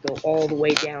there or go all the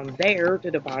way down there to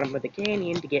the bottom of the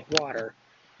canyon to get water.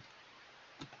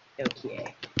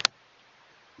 Okay.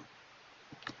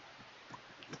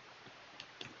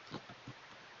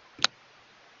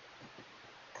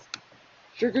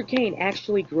 Sugarcane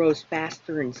actually grows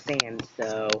faster in sand,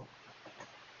 so...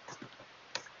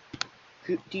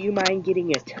 Do you mind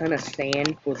getting a ton of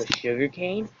sand for the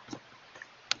sugarcane?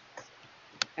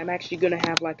 I'm actually gonna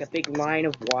have like a big line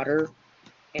of water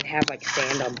and have like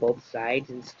sand on both sides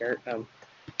and start,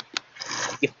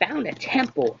 You found a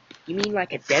temple! You mean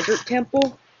like a desert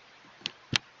temple?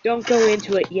 Don't go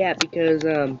into it yet because,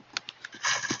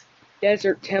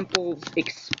 desert temples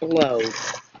explode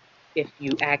if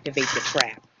you activate the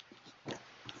trap.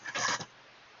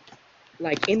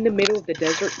 Like, in the middle of the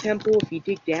desert temple, if you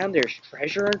dig down, there's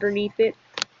treasure underneath it.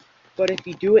 But if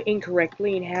you do it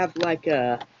incorrectly and have, like,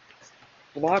 a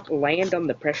block land on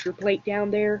the pressure plate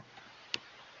down there,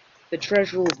 the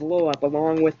treasure will blow up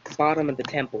along with the bottom of the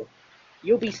temple.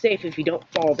 You'll be safe if you don't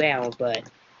fall down, but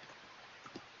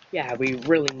yeah, we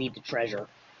really need the treasure.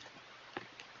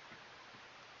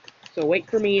 So wait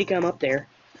for me to come up there.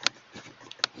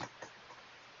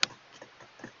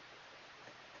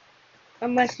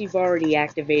 Unless you've already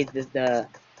activated the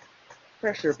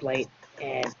pressure plate,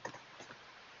 and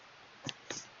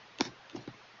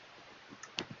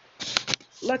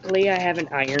luckily I have an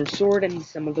iron sword and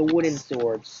some of the wooden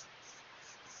swords.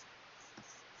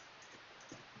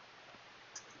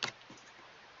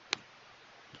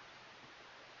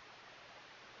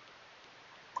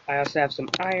 I also have some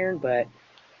iron, but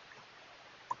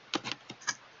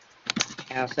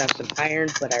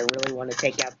I really want to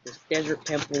take out this desert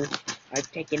temple. I've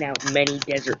taken out many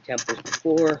desert temples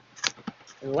before,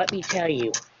 and let me tell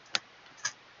you,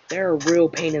 they're a real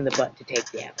pain in the butt to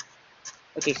take down.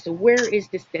 Okay, so where is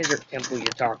this desert temple you're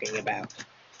talking about?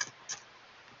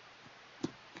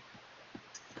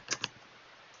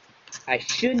 I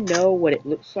should know what it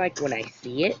looks like when I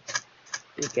see it,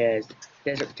 because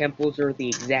desert temples are the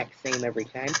exact same every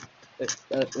time.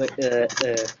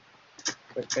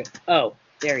 Oh,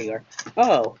 there you are.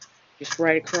 Oh, just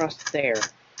right across there.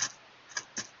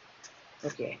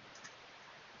 Okay.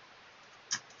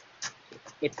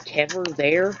 It's Kever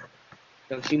there?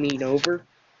 Don't you mean over?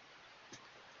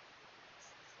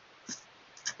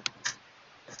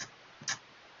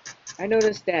 I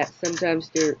noticed that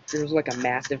sometimes there's like a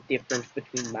massive difference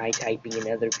between my typing and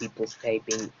other people's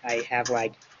typing. I have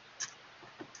like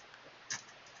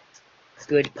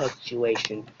good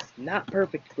punctuation. Not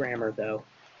perfect grammar though,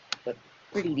 but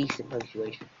pretty decent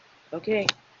punctuation. Okay,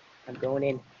 I'm going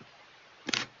in.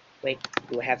 Wait,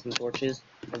 do I have some torches?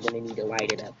 I'm gonna need to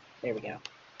light it up. There we go.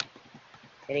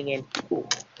 Heading in. Ooh.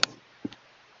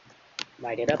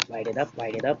 Light it up, light it up,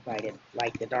 light it up,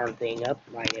 light the darn thing up,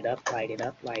 light it up, light it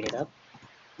up, light it up.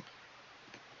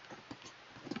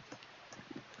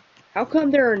 How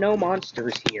come there are no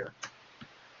monsters here?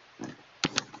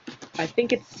 I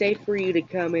think it's safe for you to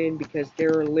come in because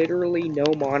there are literally no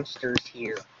monsters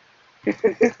here.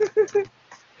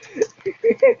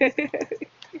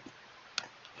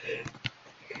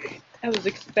 I was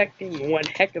expecting one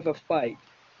heck of a fight,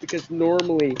 because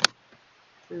normally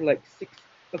there are like 6...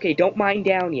 Okay, don't mine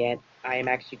down yet. I am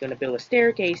actually going to build a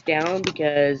staircase down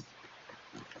because,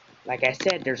 like I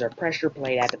said, there's a pressure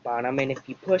plate at the bottom, and if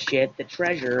you push it, the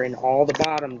treasure and all the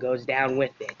bottom goes down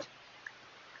with it.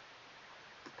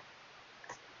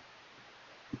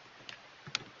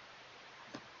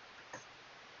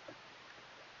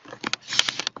 I'm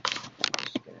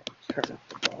just going to turn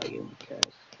up the volume because...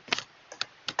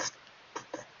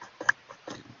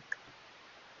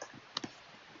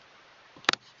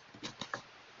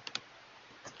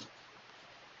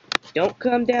 Don't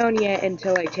come down yet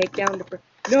until I take down the...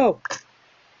 No!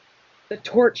 The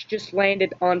torch just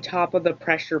landed on top of the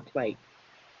pressure plate.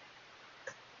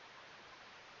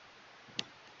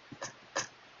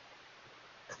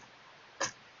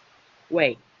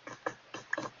 Wait.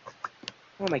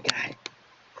 Oh my god.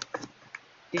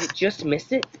 Did it just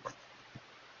miss it?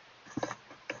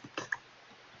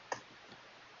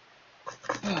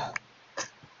 Oh,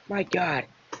 my god.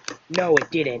 No, it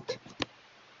didn't.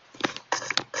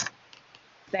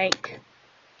 Thank...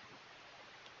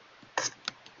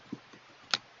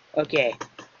 Okay.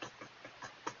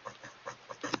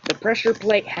 The pressure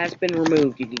plate has been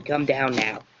removed. You can come down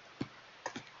now.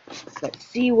 Let's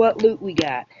see what loot we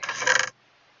got.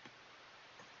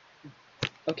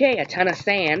 Okay, a ton of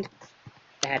sand.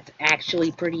 That's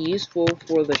actually pretty useful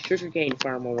for the sugarcane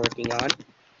farm we're working on.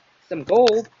 Some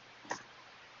gold.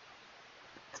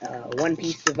 One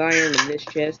piece of iron in this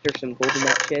chest, or some gold in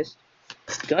that chest.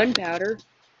 Gunpowder.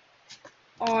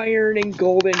 Iron and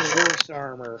golden horse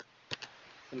armor.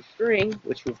 Some string,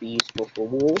 which would be useful for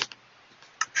wool.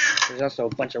 There's also a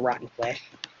bunch of rotten flesh.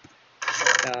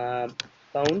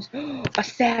 Bones. A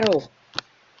saddle!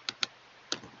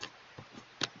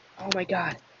 Oh my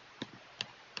god.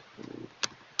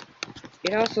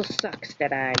 It also sucks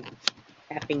that I'm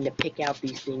having to pick out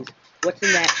these things. What's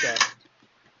in that chest?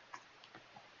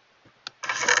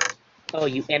 Oh,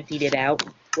 you emptied it out?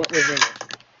 What was in it?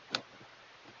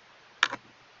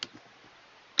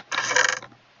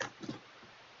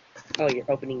 Oh, you're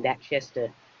opening that chest to...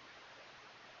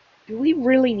 Do we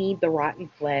really need the rotten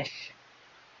flesh?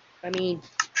 I mean,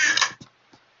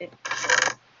 it,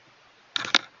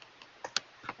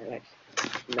 I'm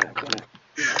not gonna,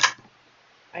 you know.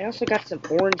 I also got some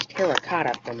orange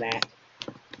terracotta from that.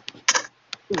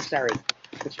 Ooh, sorry,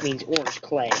 which means orange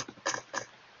clay.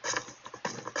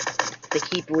 They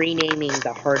keep renaming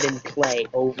the hardened clay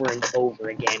over and over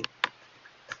again.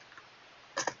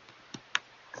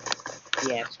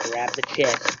 Yes, grab the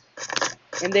chest.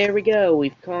 And there we go,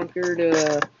 we've conquered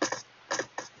a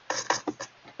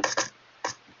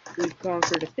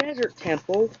desert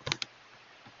temple,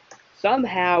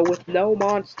 somehow with no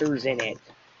monsters in it.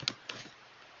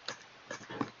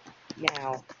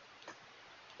 Now,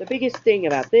 the biggest thing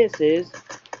about this is,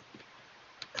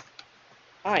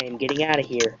 I am getting out of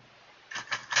here.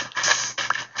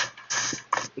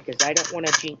 Because I don't want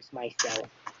to jinx myself.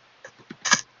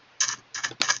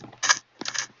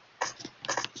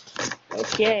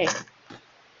 Okay.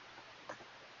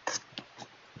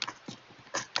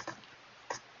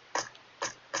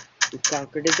 We've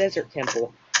conquered a desert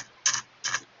temple,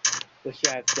 which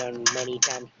I've done many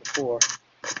times before.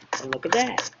 And look at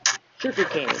that.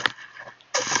 Sugarcane.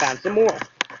 I found some more.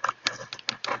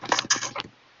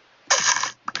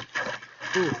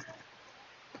 Ooh.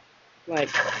 Like,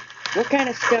 what kind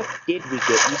of stuff did we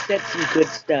get? You said some good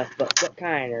stuff, but what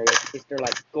kind? Is there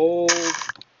like gold,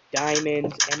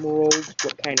 diamonds, emeralds?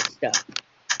 What kind of stuff?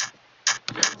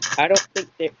 I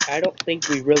don't think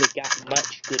we really got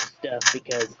much good stuff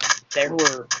because there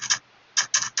were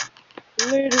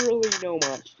literally no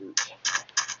monsters.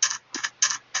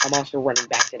 I'm also running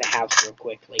back to the house real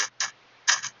quickly.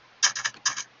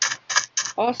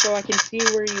 Also, I can see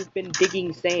where you've been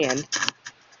digging sand.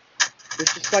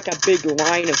 There's just like a big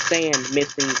line of sand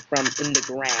missing from in the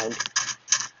ground.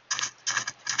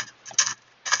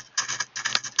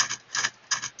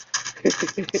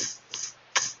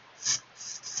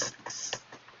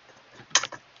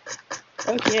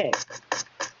 Okay.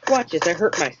 Watch as I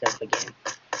hurt myself again.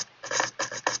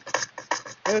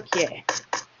 Okay.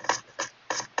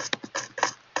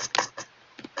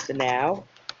 So now,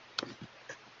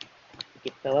 we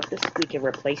can fill up this, we can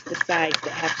replace the sides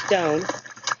that have stone,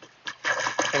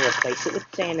 and replace it with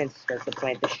sand and start to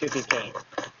plant the sugarcane.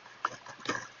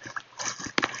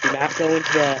 Do not go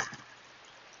into the...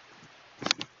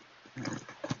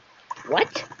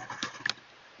 What?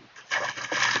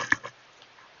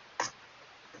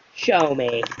 Show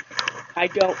me. I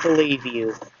don't believe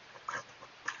you.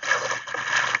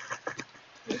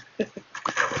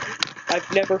 I've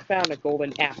never found a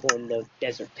golden apple in the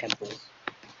desert temples.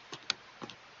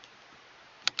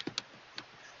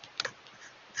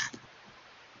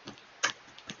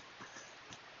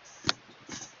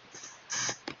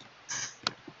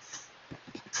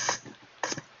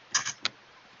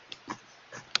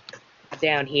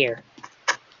 Down here,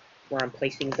 where I'm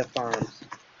placing the farms.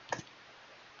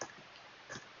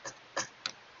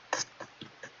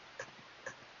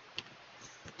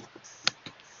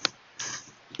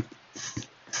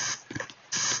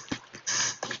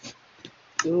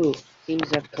 Ooh,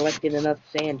 seems I've collected enough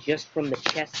sand just from the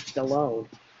chests alone.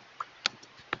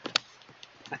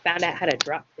 I found out how to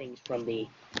drop things from the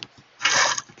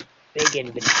big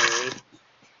inventory.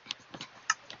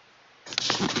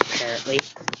 Apparently.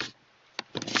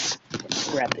 Let's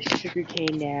grab the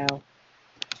sugarcane now.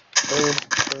 Boom,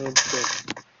 boom, boom.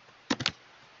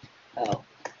 Oh.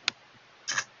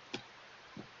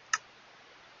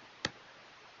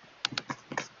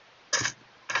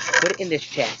 Put it in this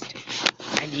chest.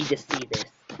 I need to see this.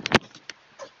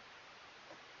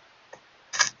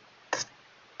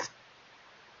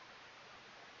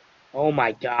 Oh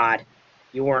my god.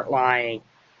 You weren't lying.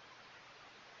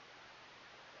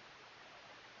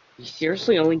 You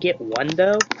seriously only get one,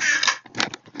 though?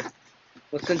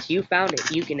 Well, since you found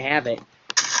it, you can have it.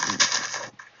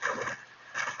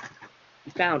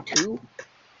 You found two?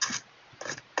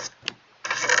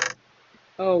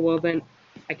 Oh, well then,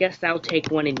 I guess I'll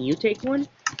take one and you take one?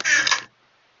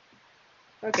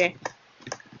 Okay.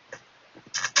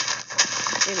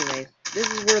 Anyways, this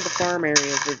is where the farm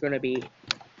areas are gonna be.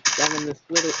 Down in this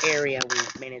little area we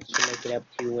managed to make it up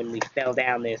to when we fell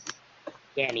down this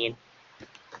canyon.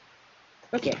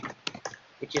 Okay.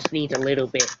 It just needs a little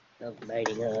bit of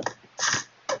lighting up.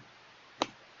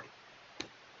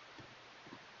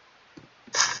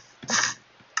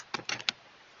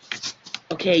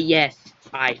 Okay, yes,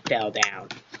 I fell down.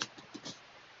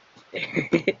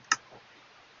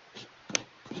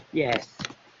 Yes.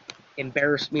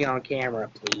 Embarrass me on camera,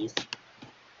 please.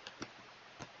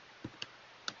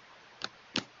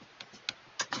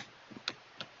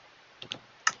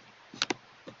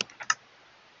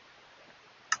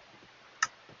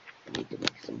 I need to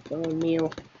make some bone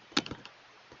meal.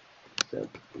 also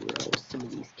grow some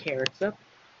of these carrots up.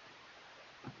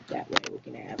 That way we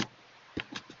can have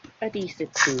a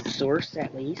decent food source,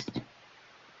 at least.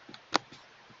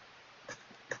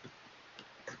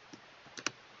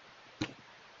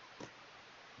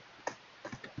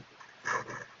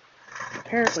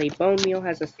 Apparently, bone meal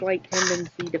has a slight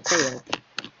tendency to fail.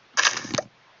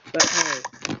 But hey,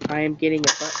 I am getting a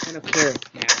butt ton of carrots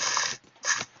now.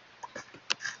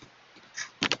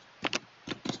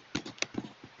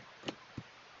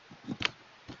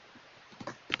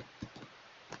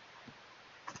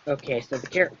 Okay, so the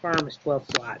carrot farm is 12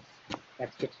 slots.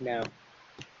 That's good to know.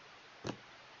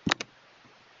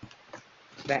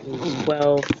 So that means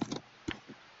 12,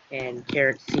 and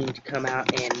carrots seem to come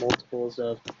out in multiples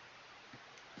of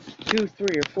 2, 3,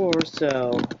 or 4,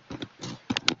 so...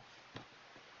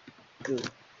 Ooh.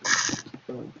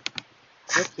 Boom.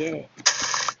 Okay.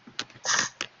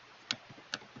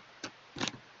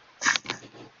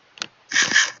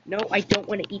 No, I don't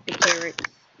want to eat the carrots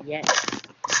yet.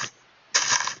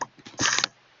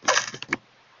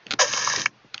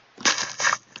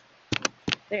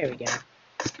 There we go.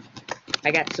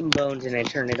 I got some bones and I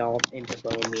turned it all into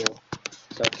bone meal.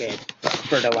 So good.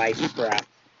 Fertilize sprouts.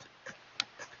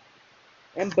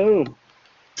 And boom.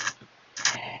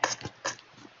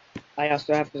 I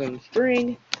also have some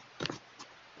string.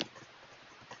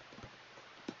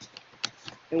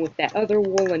 And with that other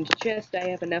woolen chest, I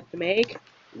have enough to make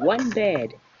 1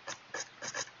 bed.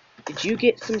 Did you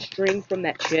get some string from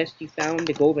that chest you found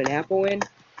the golden apple in?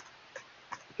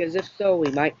 Because if so, we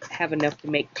might have enough to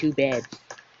make 2 beds.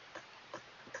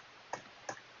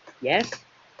 Yes?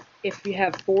 If you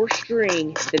have 4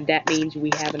 string, then that means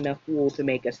we have enough wool to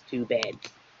make us 2 beds.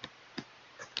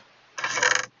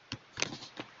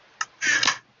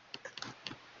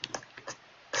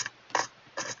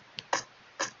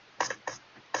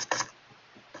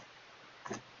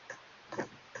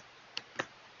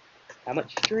 How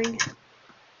much string?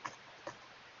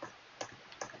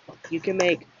 You can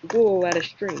make wool out of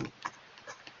string.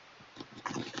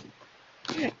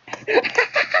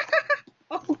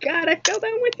 Oh god, I fell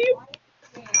down with you!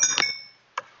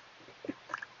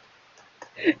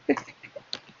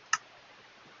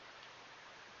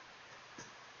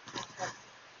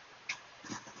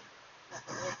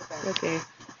 Okay.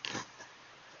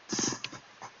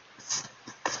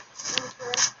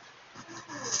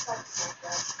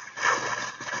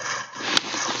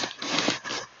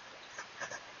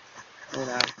 Hold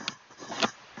on.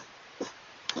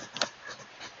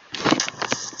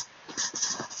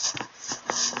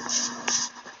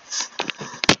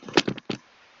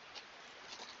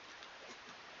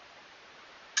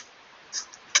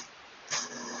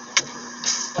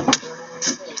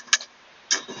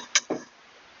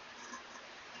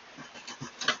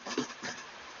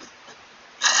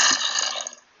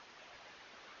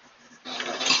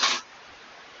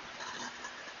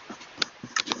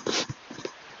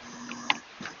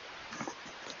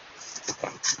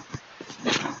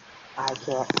 I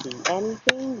can't see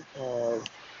anything because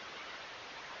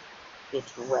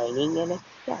it's raining and it's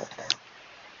dark.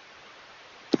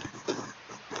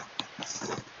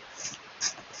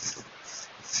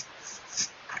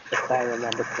 If I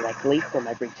remember correctly, from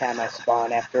every time I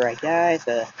spawn after I die,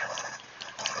 the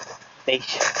base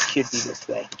should be this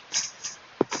way.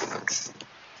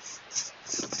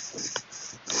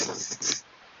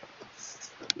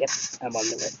 Yep, I'm on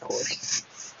the right course.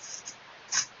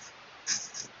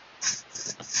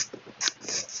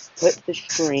 Put the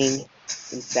string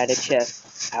inside a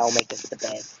chest. I'll make us the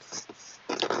bed.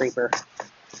 Creeper.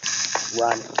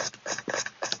 Run.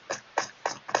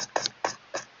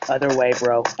 Other way,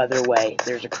 bro. Other way.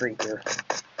 There's a creeper.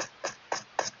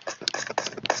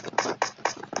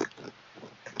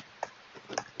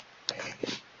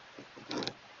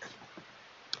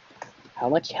 How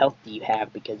much health do you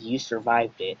have? Because you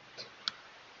survived it.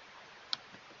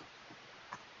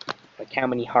 Like how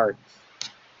many hearts?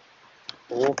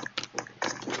 Oh.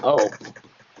 Oh.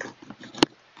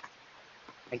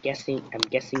 I'm guessing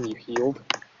you healed.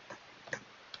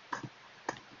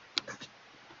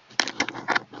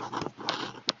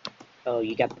 Oh,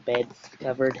 you got the beds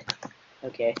covered?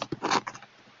 Okay.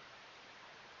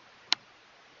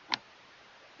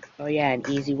 Oh yeah, an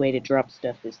easy way to drop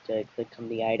stuff is to click on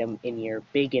the item in your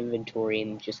big inventory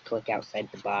and just click outside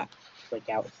the box. Click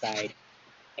outside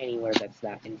anywhere that's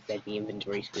not inside the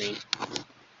inventory screen.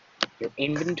 Your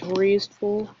inventory is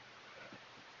full?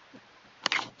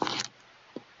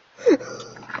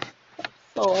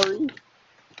 Sorry.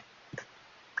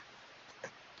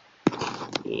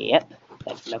 Yep,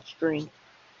 that's enough string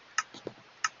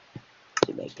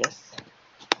to make us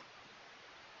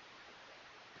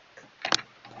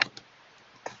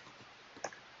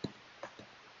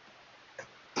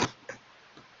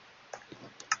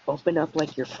open up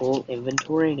like your full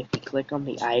inventory, and if you click on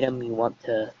the item you want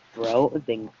to throw,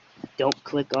 then don't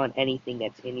click on anything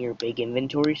that's in your big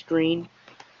inventory screen.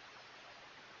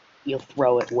 You'll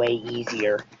throw it way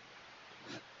easier.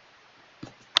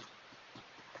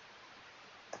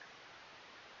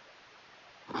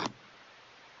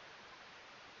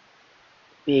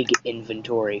 Big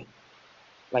inventory.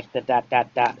 Like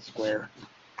the ... square.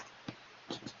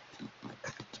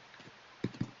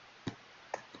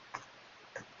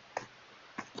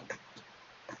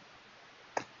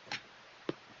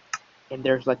 And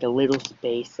there's like a little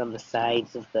space on the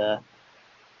sides of the...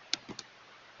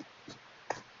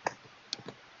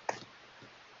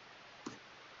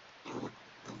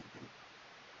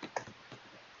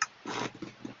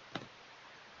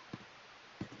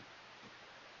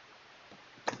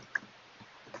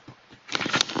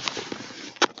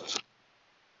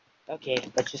 Okay,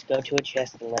 let's just go to a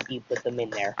chest and let you put them in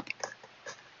there.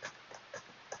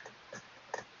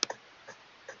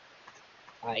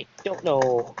 I don't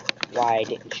know why I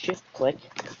didn't shift click.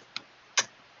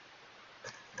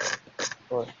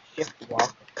 Or shift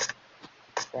walk.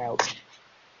 Crouch.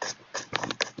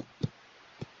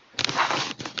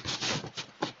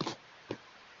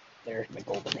 There's my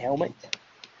golden helmet.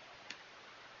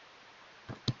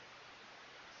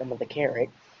 Some of the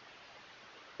carrots.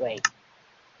 Wait.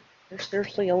 There's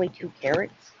seriously only 2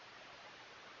 carrots?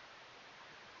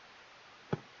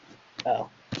 Oh.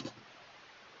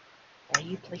 Why are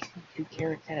you placing 2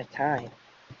 carrots at a time?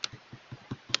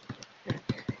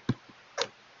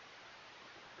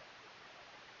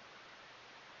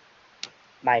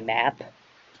 My map.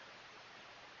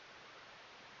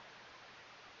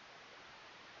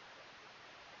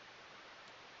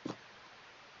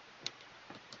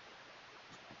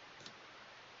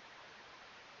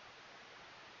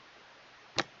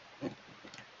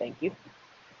 Thank you.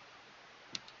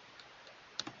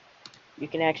 You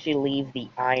can actually leave the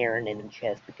iron in the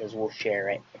chest because we'll share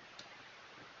it.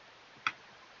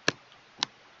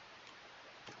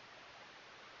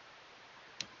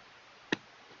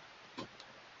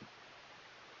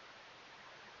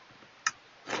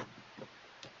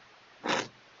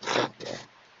 Okay.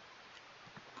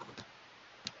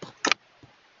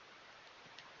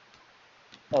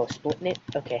 Oh, splitting it?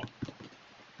 Okay.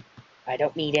 I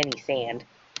don't need any sand.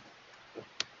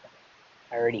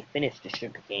 I already finished the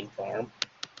sugarcane farm.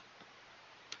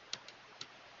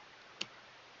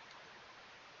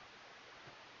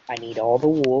 I need all the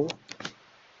wool.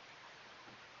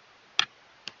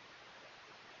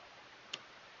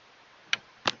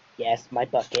 Yes, my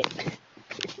bucket.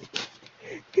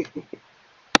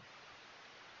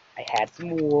 I had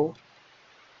some wool.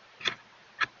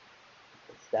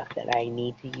 Stuff that I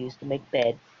need to use to make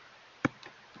beds.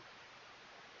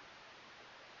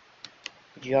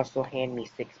 Could you also hand me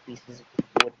 6 pieces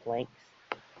of wood planks?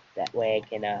 That way I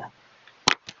can,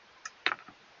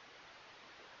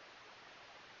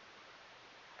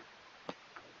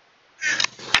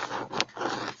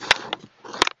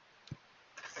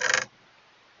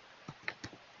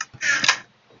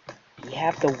 You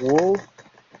have the wool?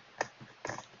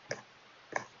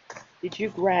 Did you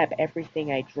grab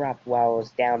everything I dropped while I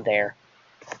was down there?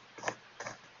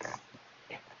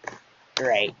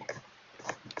 Great.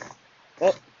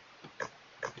 Oh.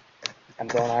 I'm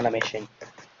going on a mission.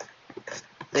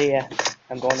 See ya.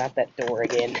 I'm going out that door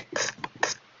again.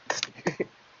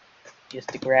 Just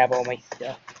to grab all my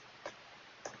stuff.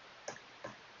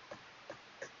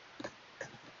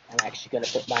 I'm actually going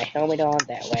to put my helmet on,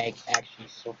 that way I can actually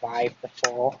survive the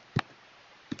fall.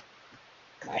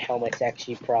 My helmet's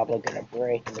actually probably going to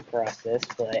break in the process,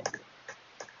 but...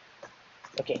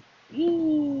 Okay.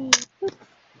 Yee!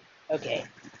 Okay.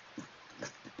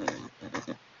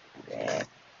 Grab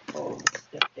all the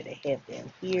stuff that I have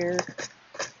down here.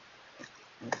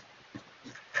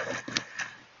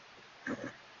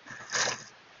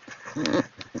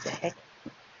 What the heck?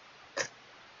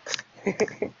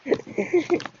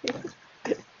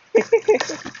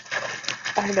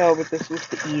 I know, but this was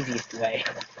the easiest way.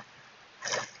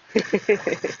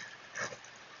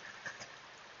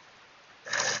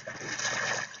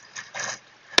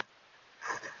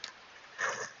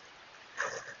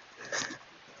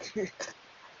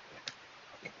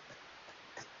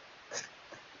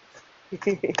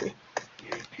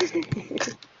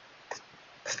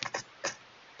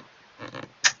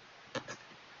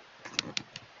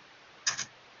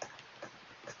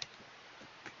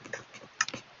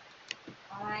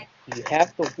 Do you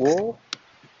have the wool?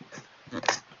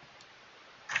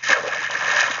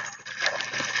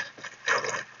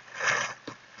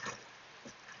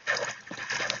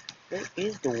 Where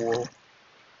is the wool?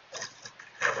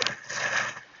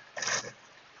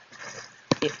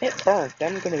 If it burnt,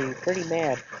 I'm gonna be pretty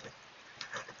mad.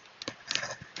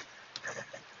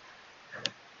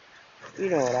 You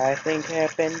know what I think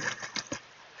happened?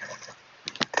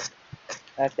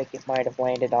 I think it might have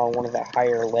landed on one of the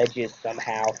higher ledges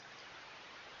somehow.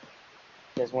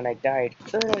 Because when I died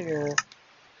earlier,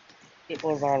 it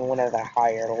was on one of the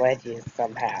higher ledges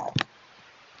somehow.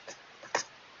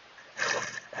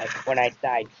 Like when I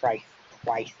died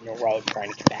twice in a row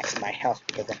trying to get back to my house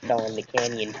because I fell in the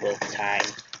canyon both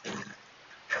times.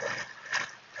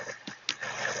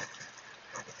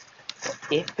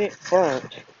 If it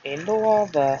burnt in the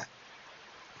lava,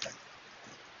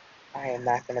 I am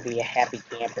not going to be a happy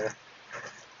camper.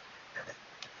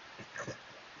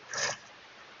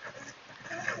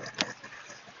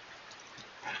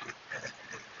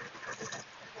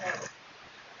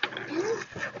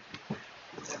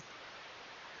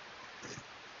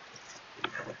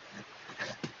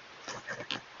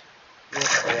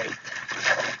 It's great.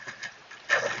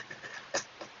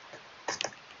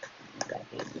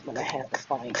 That means I'm going to have to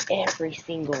find every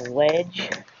single ledge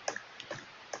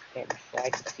and try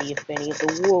to see if any of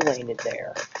the wool landed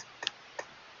there.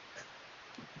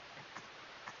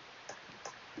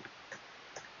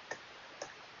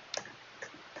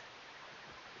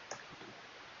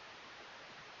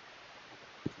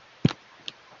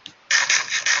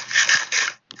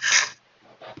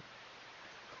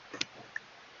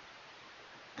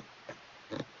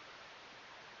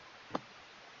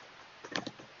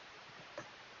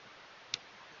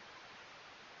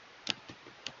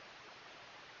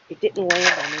 It didn't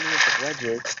land on any of the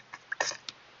ledges.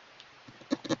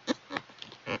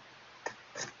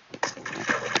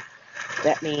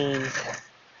 That means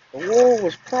the wool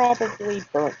was probably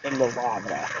burnt in the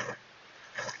lava.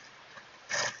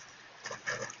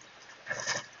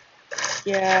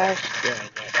 Gosh dang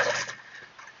it.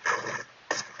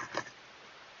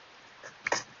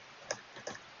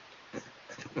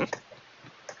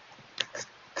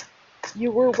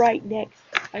 You were right next.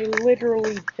 I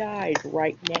literally died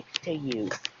right next to you.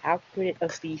 How could it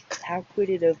have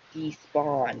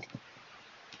despawned?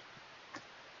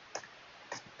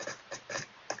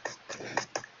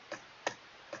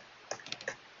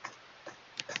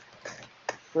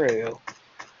 True.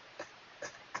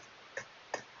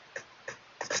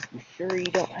 You sure you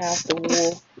don't have the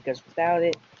wool? Because without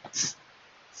it,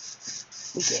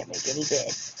 we can't make any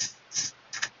beds.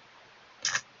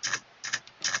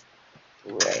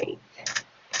 Great.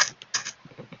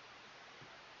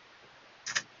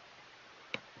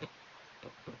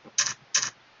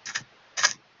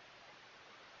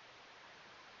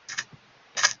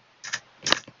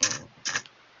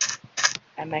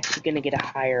 I'm actually gonna get a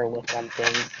higher look on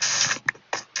things.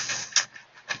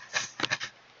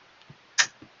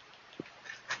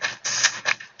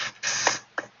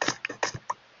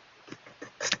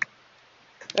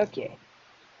 Okay.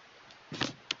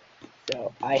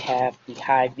 So I have the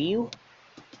high view.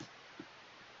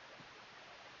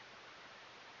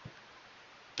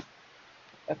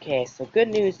 Okay, so good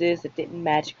news is it didn't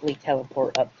magically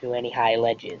teleport up to any high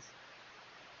ledges.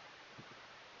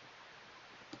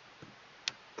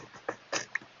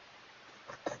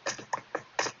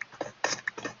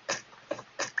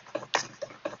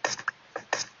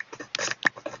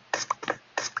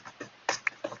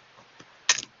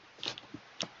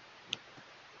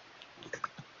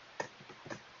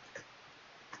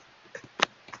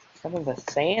 Some of the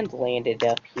sand landed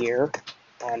up here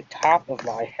on top of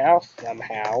my house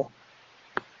somehow.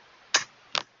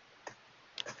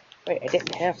 Wait, I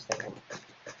didn't have sand.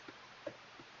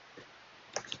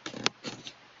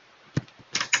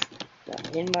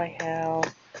 Not in my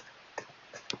house.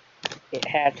 It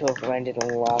had to have landed on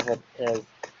lava because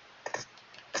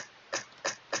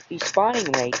the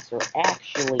spawning rates are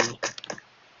actually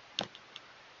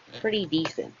pretty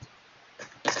decent.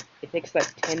 It takes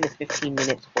like 10 to 15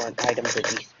 minutes for an item to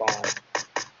despawn.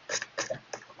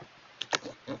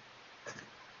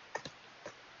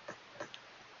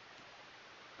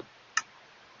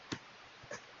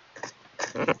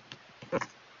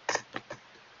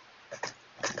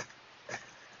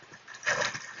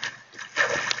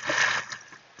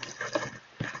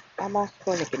 I'm also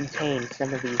going to contain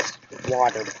some of these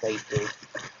water places.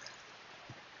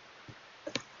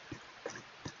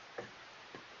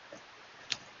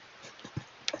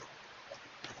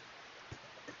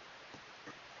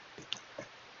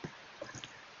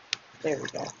 There we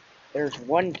go. There's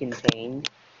one contained.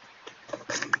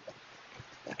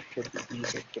 That should be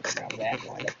easier to get around that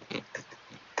one.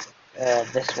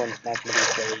 This one's not going to be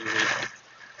so easy.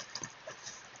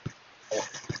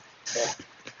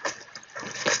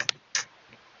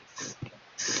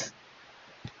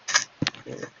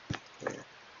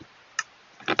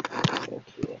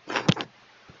 Okay.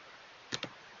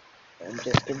 I'm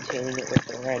just containing it with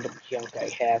the random junk I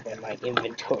have in my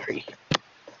inventory.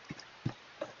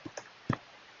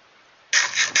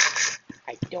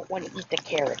 I don't want to eat the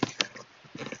carrots.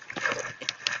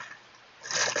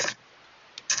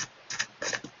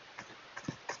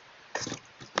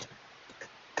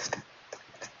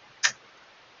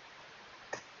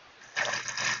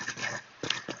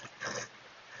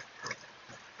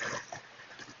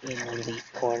 In one of these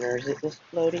corners it was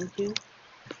floating to.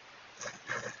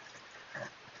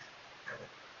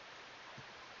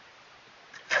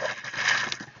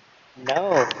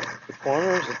 No, the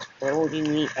corners it's floating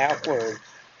me outwards,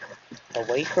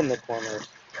 away from the corners.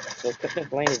 So it couldn't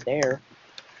have landed there.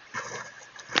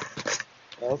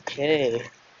 Okay.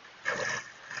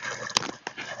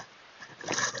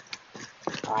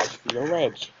 I see a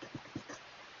ledge.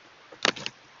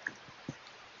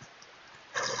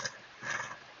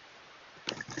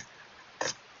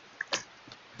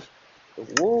 The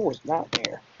wool was not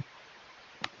there.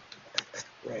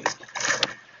 Right.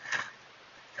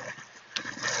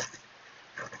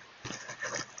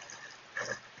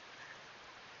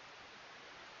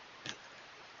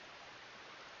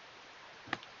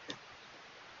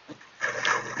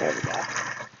 There we go.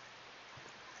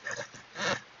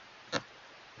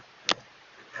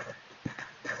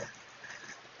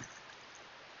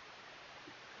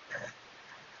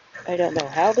 I don't know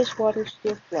how this water's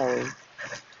still flowing.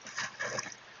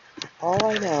 All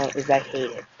I know is I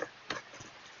hate it.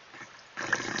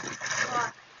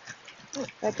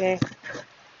 Okay.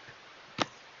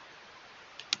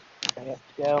 I have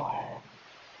to go.